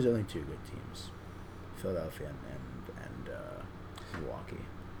 No, there's only 2 good teams. Philadelphia and Milwaukee.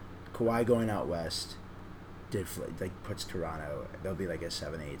 Kawhi going out west puts Toronto. They'll be like a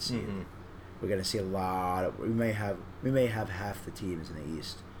 7-8 seed. Mm-hmm. We're gonna see a lot of. We may have half the teams in the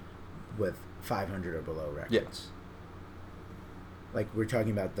East with 500 or below records. Yeah. Like we're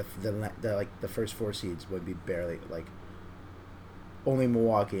talking about the first 4 seeds would be barely like. Only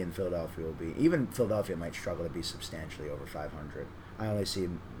Milwaukee and Philadelphia will be. Even Philadelphia might struggle to be substantially over 500. I only see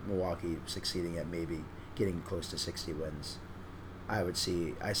Milwaukee succeeding at maybe getting close to 60 wins. I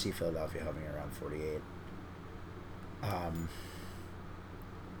see Philadelphia hovering around 48.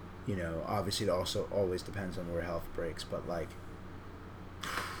 You know, obviously it also always depends on where health breaks, but like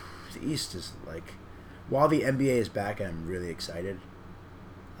the East is like, while the NBA is back and I'm really excited,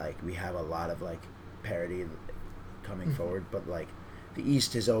 like we have a lot of like parity coming forward, but like the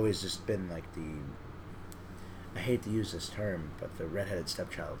East has always just been like I hate to use this term, but the redheaded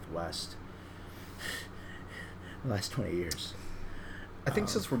stepchild of the West. The last 20 years. I think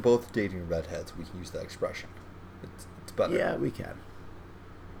since we're both dating redheads, we can use that expression. It's better. Yeah, we can.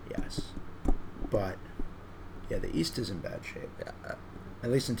 Yes. But, yeah, the East is in bad shape. Yeah.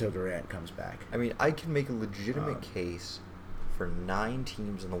 At least until Durant comes back. I mean, I can make a legitimate case for 9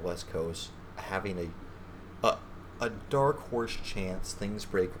 teams on the West Coast having a dark horse chance things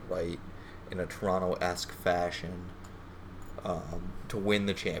break right in a Toronto-esque fashion to win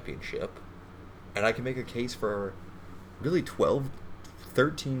the championship. And I can make a case for really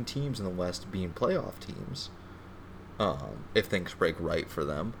 13 teams in the West being playoff teams if things break right for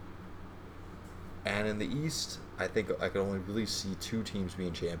them. And in the East, I think I could only really see 2 teams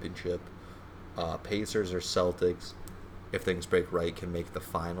being championship Pacers or Celtics, if things break right, can make the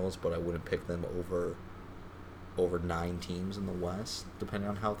finals, but I wouldn't pick them over 9 teams in the West, depending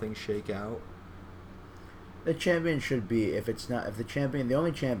on how things shake out. The champion should be, the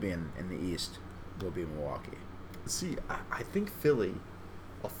only champion in the East will be Milwaukee. See, I think Philly,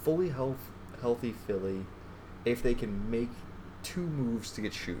 a fully healthy Philly, if they can make 2 moves to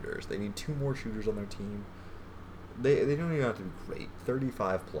get shooters, they need 2 more shooters on their team. They don't even have to be great,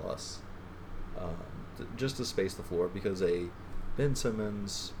 35 plus, just to space the floor, because a Ben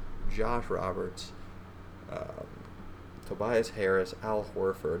Simmons, Josh Roberts, Tobias Harris, Al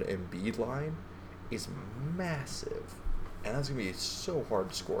Horford, and Embiid line is massive, and that's gonna be so hard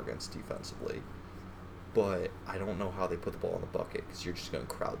to score against defensively. But I don't know how they put the ball in the bucket, because you're just gonna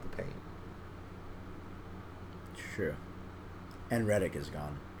crowd the paint. True. And Redick is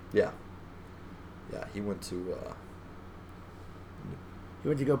gone. Yeah, he went to. He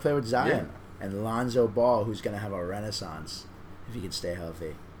went to go play with Zion. Yeah. And Lonzo Ball, who's going to have a renaissance if he can stay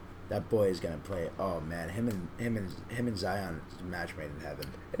healthy. That boy is going to play. Oh man, him and Zion is a match made in heaven.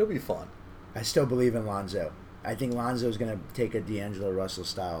 It'll be fun. I still believe in Lonzo. I think Lonzo is going to take a D'Angelo Russell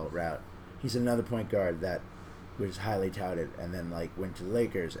style route. He's another point guard that was highly touted, and then went to the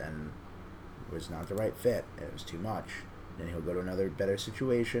Lakers and was not the right fit. It was too much. Then he'll go to another better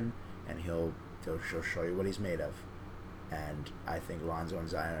situation, and he'll show you what he's made of. And I think Lonzo and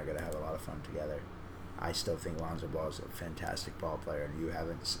Zion are going to have a lot of fun together. I still think Lonzo Ball is a fantastic ball player, and you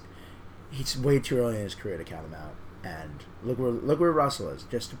haven't. He's way too early in his career to count him out. And look where Russell is,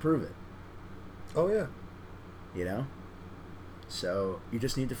 just to prove it. Oh yeah. You know. So you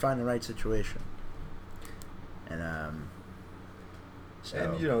just need to find the right situation. And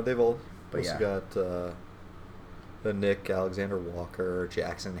they've all also got the Nick Alexander Walker,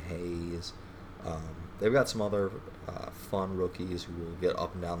 Jackson Hayes. They've got some other fun rookies who will get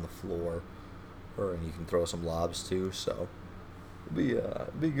up and down the floor, and you can throw some lobs too. So it'll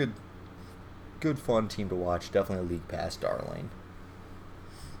be a good fun team to watch. Definitely a league pass darling.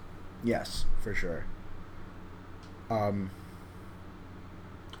 Yes, for sure.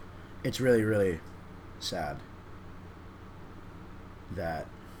 It's really, really sad that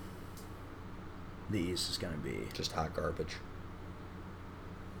the East is going to be just hot garbage.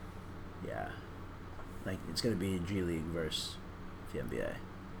 Yeah. It's going to be G League versus the NBA.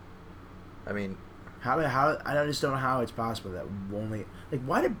 I mean, how I just don't know how it's possible that only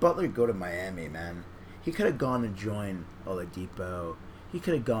why did Butler go to Miami, man? He could have gone to join Oladipo. He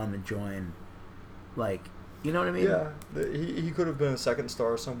could have gone to join you know what I mean? Yeah, he could have been a second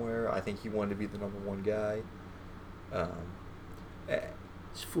star somewhere. I think he wanted to be the number 1 guy.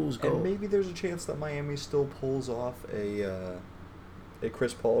 It's fool's gold. And maybe there's a chance that Miami still pulls off a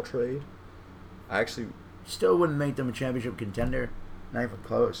Chris Paul trade. I actually still wouldn't make them a championship contender. Not even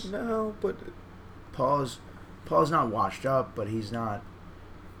close. No, but Paul's not washed up, but he's not.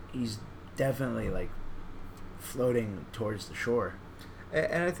 He's definitely floating towards the shore.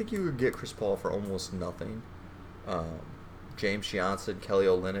 And I think you could get Chris Paul for almost nothing. James Johnson, Kelly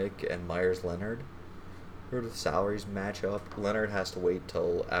Olynyk, and Myers Leonard. Where do the salaries match up? Leonard has to wait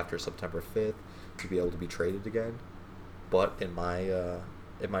till after September 5th to be able to be traded again. But in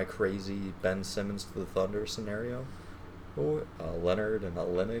my crazy Ben Simmons to the Thunder scenario, Leonard and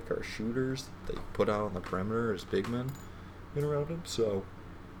Olynyk are shooters that you put out on the perimeter as big men in around him. So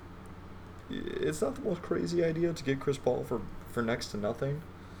it's not the most crazy idea to get Chris Paul for next to nothing.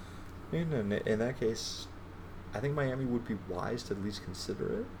 And in that case, I think Miami would be wise to at least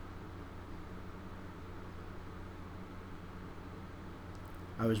consider it.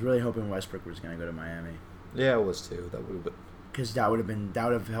 I was really hoping Westbrook was going to go to Miami. Yeah, it was too. That would have been. Because that would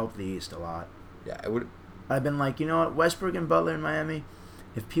have helped the East a lot. Yeah, it would. I've been you know what, Westbrook and Butler in Miami.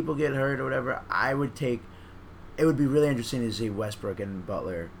 If people get hurt or whatever, I would take. It would be really interesting to see Westbrook and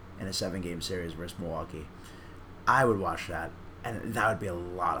Butler in a 7-game series versus Milwaukee. I would watch that, and that would be a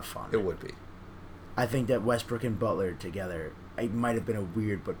lot of fun. It would be. I think that Westbrook and Butler together, it might have been a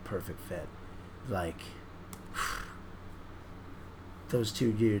weird but perfect fit. Those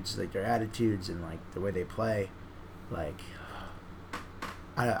two dudes, their attitudes and the way they play, I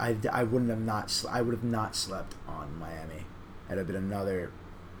would have not slept on Miami. That'd have been another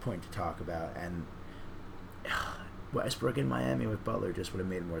point to talk about, and Westbrook in Miami with Butler just would have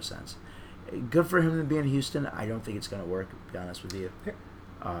made more sense. Good for him to be in Houston. I don't think it's going to work, to be honest with you.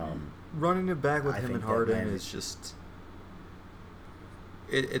 Running it back with him and Harden is just...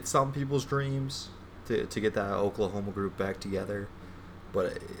 It's some people's dreams to get that Oklahoma group back together,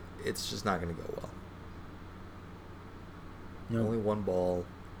 but it's just not going to go well. No. Only one ball.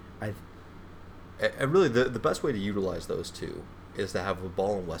 And really, the best way to utilize those two is to have a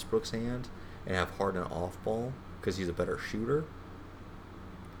ball in Westbrook's hand and have Harden off ball because he's a better shooter.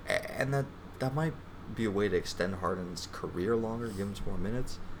 And that might be a way to extend Harden's career longer, give him some more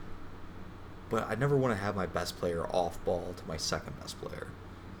minutes. But I never want to have my best player off ball to my second best player.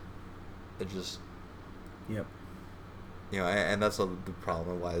 It just... Yep. And that's the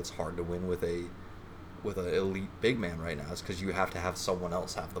problem why it's hard to win with an elite big man right now, is because you have to have someone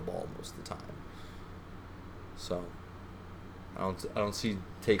else have the ball most of the time. So I don't see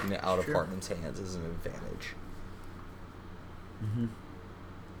taking it out of Harden's hands as an advantage. Mm-hmm.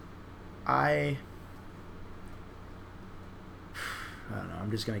 I don't know.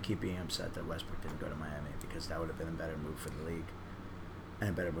 I'm just going to keep being upset that Westbrook didn't go to Miami, because that would have been a better move for the league and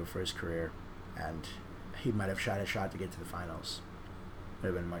a better move for his career. And he might have shot a shot to get to the finals. It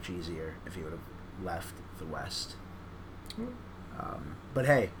would have been much easier if he would have left the West. But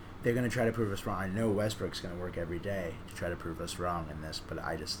hey, they're going to try to prove us wrong. I know Westbrook's going to work every day to try to prove us wrong in this, but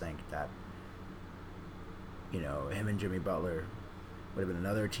I just think that, him and Jimmy Butler would have been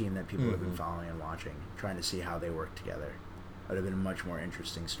another team that people would have been following and watching, trying to see how they work together. It would have been a much more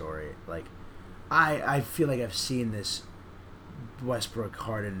interesting story. Like, I feel like I've seen this Westbrook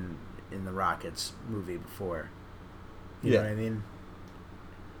Harden in the Rockets movie before. You know what I mean?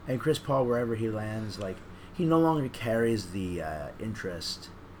 And Chris Paul, wherever he lands, like, he no longer carries the interest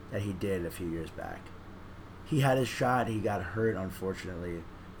that he did a few years back. He had his shot. He got hurt, unfortunately,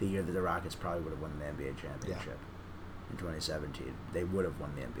 the year that the Rockets probably would have won the NBA championship. In 2017, they would have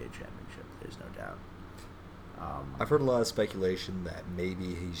won the NBA championship. There's no doubt. I've heard a lot of speculation that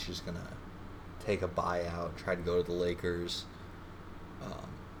maybe he's just gonna take a buyout, try to go to the Lakers,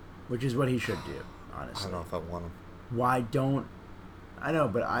 which is what he should do. Honestly, I don't know if I want him. Why don't I know?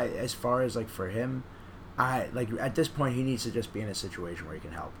 But as far as like for him, at this point he needs to just be in a situation where he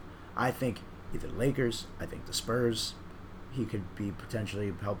can help. I think either the Lakers, I think the Spurs, he could be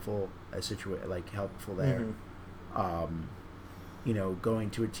potentially helpful helpful there. Going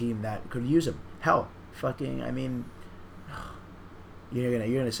to a team that could use him. Hell, fucking, I mean, you're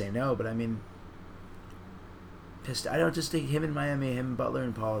gonna say no, but I mean, I don't just think him in Miami, him Butler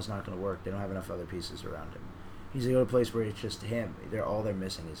and Paul is not gonna work. They don't have enough other pieces around him. He's gonna go to a place where it's just him. All they're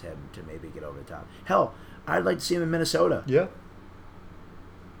missing is him to maybe get over the top. Hell, I'd like to see him in Minnesota. Yeah.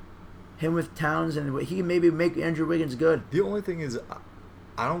 Him with Towns, and he can maybe make Andrew Wiggins good. The only thing is,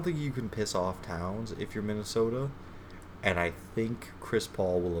 I don't think you can piss off Towns if you're Minnesota, and I think Chris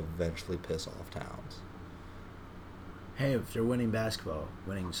Paul will eventually piss off Towns. Hey, if they're winning basketball,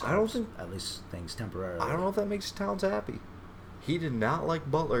 winning stops at least things temporarily. I don't know if that makes Towns happy. He did not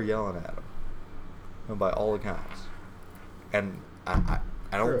like Butler yelling at him, by all accounts. And I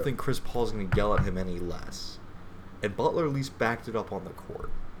don't think Chris Paul's going to yell at him any less. And Butler at least backed it up on the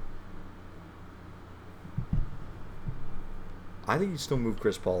court. I think you still move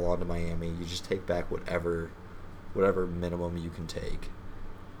Chris Paul on to Miami. You just take back whatever minimum you can take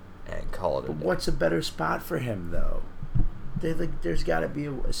and call it a day. But what's a better spot for him, though? There's got to be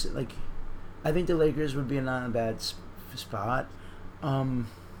I think the Lakers would be not a bad spot.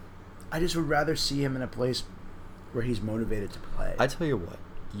 I just would rather see him in a place where he's motivated to play. I tell you what,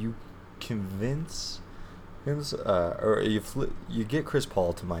 you convince him, or you get Chris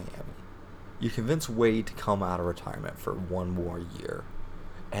Paul to Miami. You convince Wade to come out of retirement for one more year,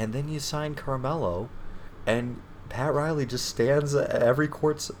 and then you sign Carmelo, and Pat Riley just stands at every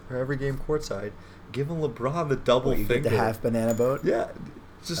game courtside, giving LeBron the double finger. Get the half banana boat? Yeah.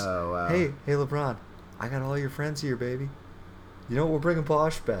 Just, oh, wow. Hey LeBron, I got all your friends here, baby. You know what? We're bringing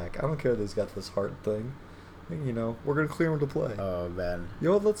Bosh back. I don't care that he's got this heart thing. We're gonna clear him to play. Oh man.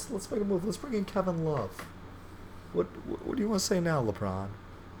 Let's make a move. Let's bring in Kevin Love. What do you want to say now, LeBron?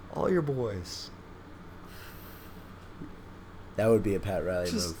 All your boys. That would be a Pat Riley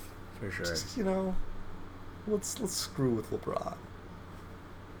move for sure. Just, let's screw with LeBron.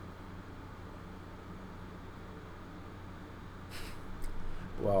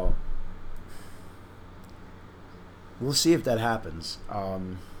 Well, we'll see if that happens.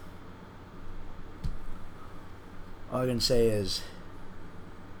 All I can say is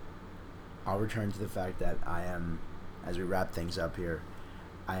I'll return to the fact that I am, as we wrap things up here,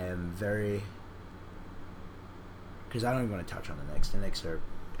 I am very, because I don't even want to touch on the Knicks. The Knicks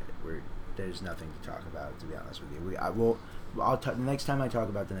there's nothing to talk about, to be honest with you. The next time I talk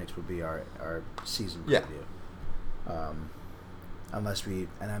about the Knicks will be our season preview. Yeah.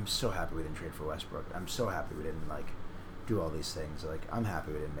 And I'm so happy we didn't trade for Westbrook. I'm so happy we didn't do all these things. I'm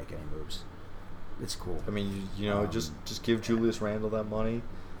happy we didn't make any moves. It's cool. I mean, just give Julius Randle that money.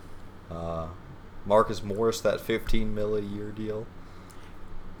 Marcus Morris that $15 million a year deal.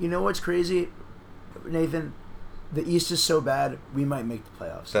 You know what's crazy, Nathan? The East is so bad, we might make the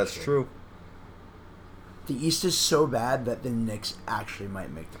playoffs. That's true. The East is so bad that the Knicks actually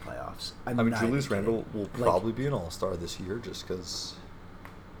might make the playoffs. I mean, not Julius even Randle kidding. will probably be an all-star this year just because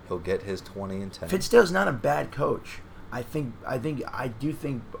he'll get his 20 and 10. Fizdale's not a bad coach. I do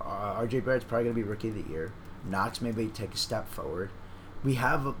think R.J. Barrett's probably going to be Rookie of the Year. Knox maybe take a step forward. I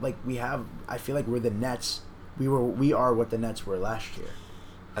feel like we're the Nets. We are what the Nets were last year.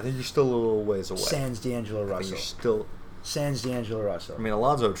 I think you're still a little ways away. Sans D'Angelo Russell. You're still. Sans D'Angelo Russell. I mean,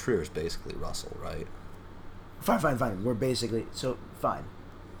 Alonzo Trier is basically Russell, right? Fine. We're basically fine.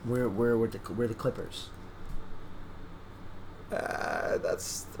 We're the Clippers.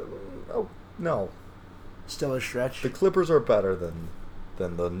 That's no. Still a stretch. The Clippers are better than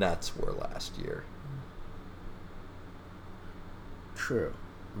the Nets were last year. True.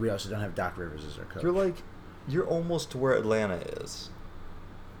 We also don't have Doc Rivers as our coach. You're almost to where Atlanta is.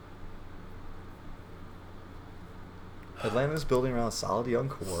 Atlanta's building around a solid young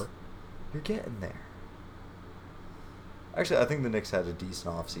core. You're getting there. Actually, I think the Knicks had a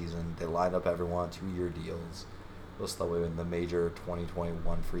decent offseason. They lined up everyone on 2-year deals. Just that way in the major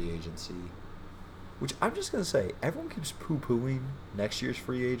 2021 free agency. Which I'm just going to say, everyone keeps poo-pooing next year's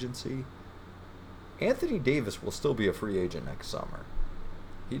free agency. Anthony Davis will still be a free agent next summer.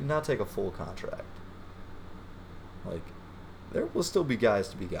 He did not take a full contract. There will still be guys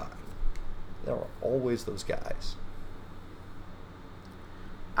to be gotten. There are always those guys.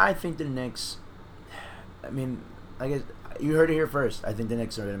 I think the Knicks. I mean, I guess you heard it here first. I think the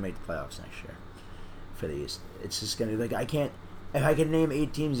Knicks are going to make the playoffs next year for the East. It's just going to I can't. If I could name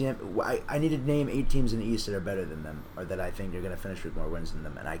 8 teams, I need to name 8 teams in the East that are better than them, or that I think they're going to finish with more wins than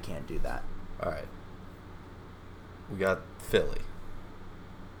them, and I can't do that. All right. We got Philly,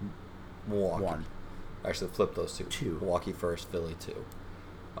 Milwaukee. 1. Actually, flip those 2. 2. Milwaukee first, Philly 2.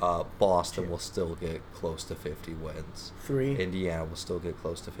 Boston 2. will still get close to 50 wins. 3. Indiana will still get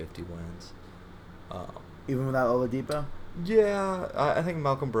close to 50 wins. Even without Oladipo? Yeah, I think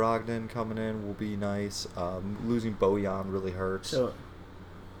Malcolm Brogdon coming in will be nice. Losing Bojan really hurts.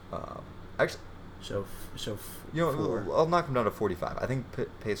 Actually, I'll knock him down to 45. I think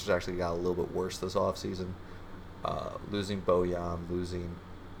Pacers actually got a little bit worse this offseason. Losing Bojan, losing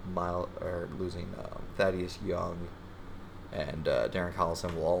Thaddeus Young, and Darren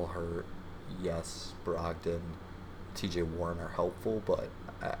Collison will all hurt. Yes, Brogdon, T.J. Warren are helpful, but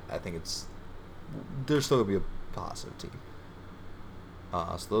I think they're still going to be a positive team.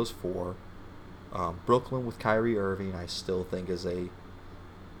 So those 4. Brooklyn with Kyrie Irving, I still think is a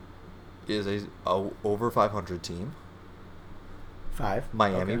over 500 team. 5.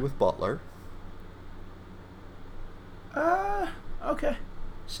 Miami okay. with Butler. Okay.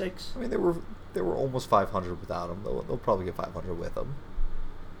 6. I mean, they were almost 500 without him. They'll probably get 500 with him.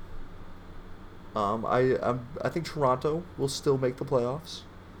 I think Toronto will still make the playoffs.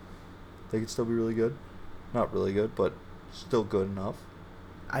 They could still be really good. Not really good, but still good enough.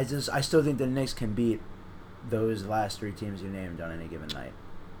 I still think the Knicks can beat those last 3 teams you named on any given night.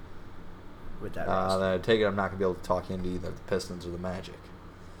 With that roster. Then I take it I'm not going to be able to talk into either the Pistons or the Magic.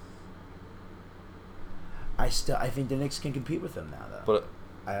 I think the Knicks can compete with them now, though. But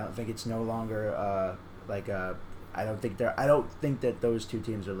I don't think it's no longer I don't think that those 2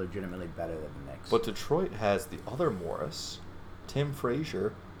 teams are legitimately better than the Knicks. But Detroit has the other Morris, Tim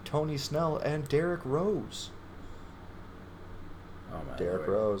Frazier, Tony Snell, and Derrick Rose. Oh my Derrick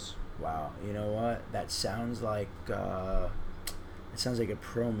Lord. Rose. Wow. You know what? That sounds like a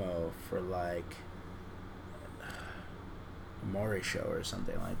promo for a Maury show or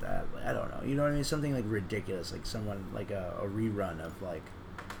something like that. I don't know. You know what I mean? Something ridiculous, someone a rerun of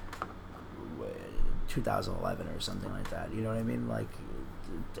 2011 or something like that. You know what I mean?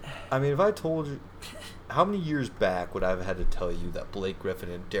 I mean, if I told you, how many years back would I have had to tell you that Blake Griffin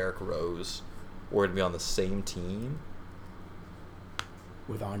and Derrick Rose were to be on the same team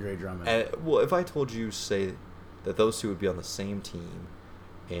with Andre Drummond? If I told you, say, that those 2 would be on the same team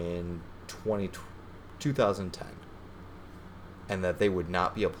in 2010, and that they would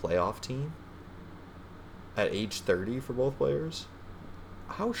not be a playoff team at age 30 for both players,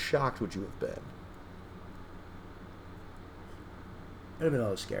 how shocked would you have been? It would have been a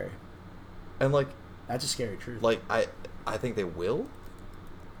little scary. And that's a scary truth. I think they will,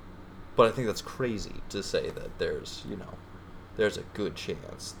 but I think that's crazy to say that there's a good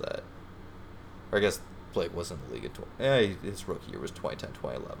chance that, or I guess Blake wasn't in the league at his rookie year was 2010,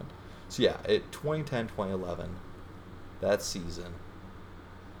 2011. So yeah, 2010, 2011, that season.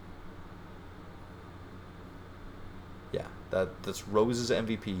 Yeah, that's Rose's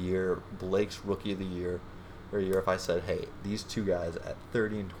MVP year, Blake's Rookie of the Year. Or a year if I said, hey, these 2 guys at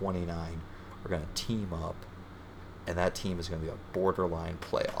 30 and 29 are going to team up, and that team is going to be a borderline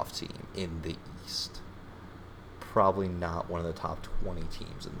playoff team in the East. probably not one of the top 20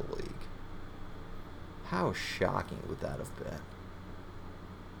 teams in the league. How shocking would that have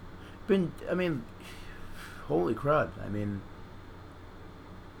been? I mean, holy crud. I mean,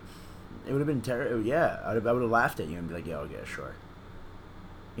 it would have been terrible. Yeah, I would have laughed at you and be like, yeah, okay, sure.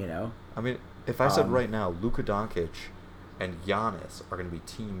 You know? I mean, if I said right now, Luka Doncic and Giannis are going to be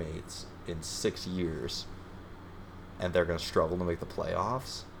teammates in 6 years, and they're going to struggle to make the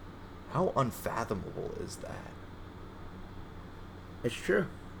playoffs, how unfathomable is that? It's true.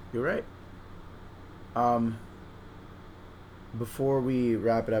 You're right. Before we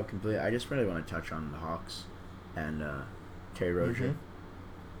wrap it up completely, I just really want to touch on the Hawks and Terry Rozier.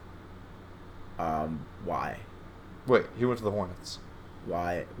 Why? Wait, he went to the Hornets.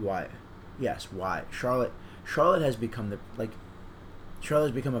 Why? Yes, why? Charlotte has become Charlotte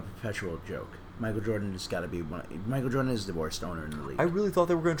has become a perpetual joke. Michael Jordan has got to be Michael Jordan is the worst owner in the league. I really thought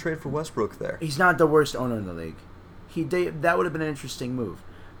they were going to trade for Westbrook there. He's not the worst owner in the league. That would have been an interesting move.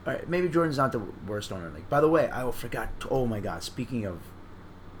 All right, maybe Jordan's not the worst owner in the league. By the way, I forgot. Oh my God! Speaking of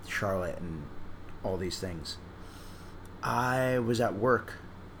Charlotte and all these things, I was at work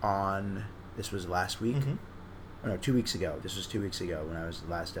on. This was last week. Oh, no, 2 weeks ago. This was 2 weeks ago when I was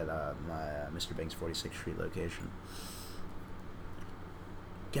last at my Mr. Banks 46th Street location.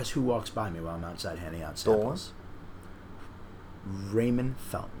 Guess who walks by me while I'm outside handing out samples? Raymond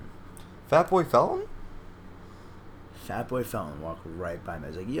Felton. Fatboy Felton? Fatboy Felton walked right by me. I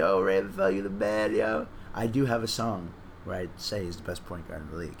was like, yo, Raymond Felton, you the man, yo. I do have a song where I say he's the best point guard in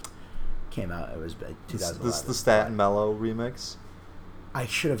the league. Came out, it was 2011. This is the Stat Mellow remix? I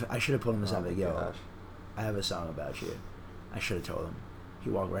should have pulled him aside. Like, yo, gosh. I have a song about you. I should have told him. He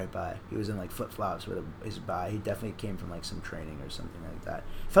walked right by. He was in like flip flops with his by. He definitely came from like some training or something like that.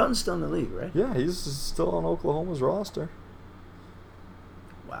 Felton's still in the league, right? Yeah, he's still on Oklahoma's roster.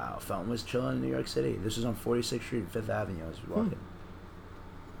 Wow, Felton was chilling in New York City. This was on 46th Street and 5th Avenue. I was walking.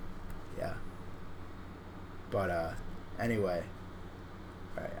 Yeah. But anyway,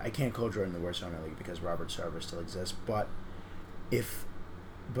 all right, I can't call Jordan the worst owner in the league because Robert Sarver still exists. But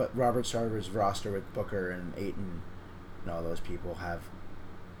Robert Sarver's roster with Booker and Ayton and all those people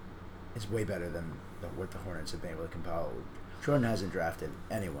is way better than what the Hornets have been able to compile. Jordan hasn't drafted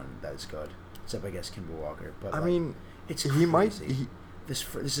anyone that's good, except I guess Kemba Walker. But I mean, it's he crazy. This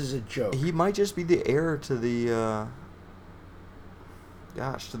is a joke. He might just be the heir to the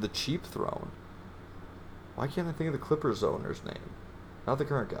to the cheap throne. Why can't I think of the Clippers owner's name? Not the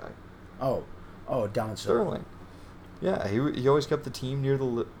current guy. Oh, Don Sterling. Yeah, he always kept the team near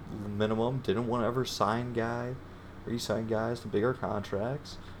the minimum. Didn't want to ever re-sign guys to bigger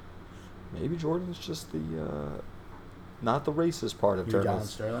contracts. Maybe Jordan's just the not the racist part of Don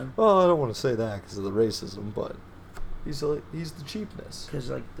Sterling. Well, I don't want to say that because of the racism, but he's the cheapness.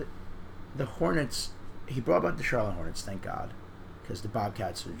 Because like the Hornets, he brought back the Charlotte Hornets. Thank God, because the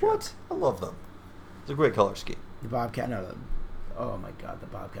Bobcats are what? I love them. It's a great color scheme. Oh my God, the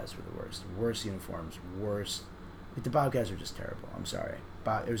Bobcats were the worst. Worst uniforms, worst. Like, the Bobcats are just terrible. I'm sorry,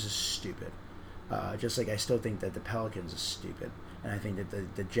 but it was just stupid. Just like I still think that the Pelicans are stupid, and I think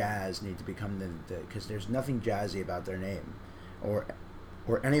that the Jazz need to become the because there's nothing jazzy about their name, or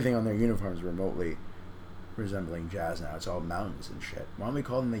anything on their uniforms remotely resembling Jazz now. It's all mountains and shit. Why don't we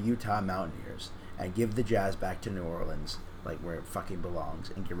call them the Utah Mountaineers and give the Jazz back to New Orleans, like where it fucking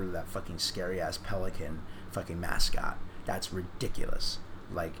belongs, and get rid of that fucking scary ass pelican fucking mascot. That's ridiculous.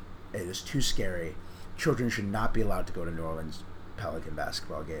 Like, it is too scary. Children should not be allowed to go to New Orleans Pelican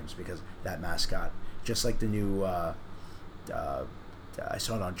basketball games because that mascot, just like the new I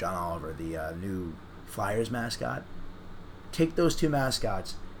saw it on John Oliver, the new Flyers mascot. Take those two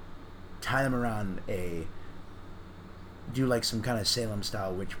mascots, tie them around do like some kind of Salem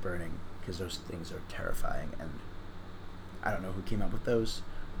style witch burning, because those things are terrifying, and I don't know who came up with those,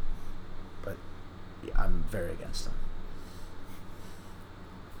 but I'm very against them.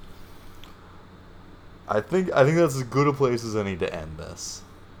 I think that's as good a place as any to end this.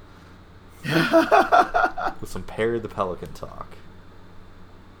 With some Perry the Pelican talk.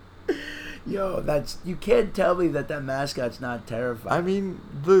 Yo, you can't tell me that mascot's not terrifying. I mean,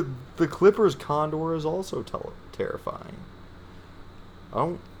 the Clippers condor is also terrifying.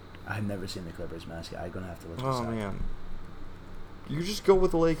 I've never seen the Clippers mascot. I'm gonna have to look this up. Oh man, you just go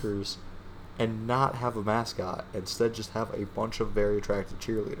with the Lakers and not have a mascot. Instead, just have a bunch of very attractive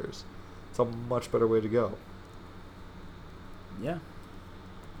cheerleaders. It's a much better way to go. Yeah.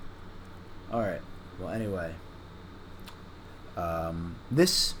 All right. Well, anyway,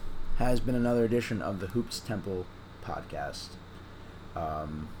 this has been another edition of the Hoops Temple podcast.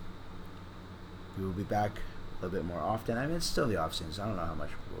 We will be back a little bit more often. I mean, it's still the off season, so I don't know how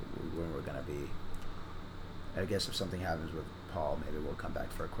much when we're going to be I guess if something happens with Paul, maybe we'll come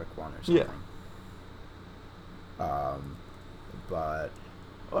back for a quick one or something. Yeah. But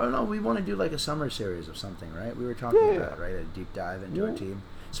oh no, we want to do like a summer series of something, right? We were talking about right, a deep dive into our team.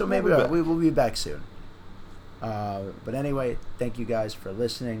 So maybe we'll be back soon. But anyway, thank you guys for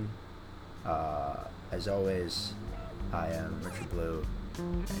listening. As always, I am Richard Blue,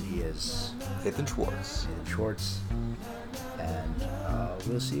 and he is Nathan Schwartz. And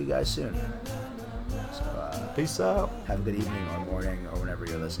we'll see you guys soon. So Peace out. have a good evening or morning or whenever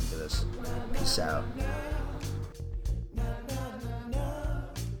you're listening to this. Peace out.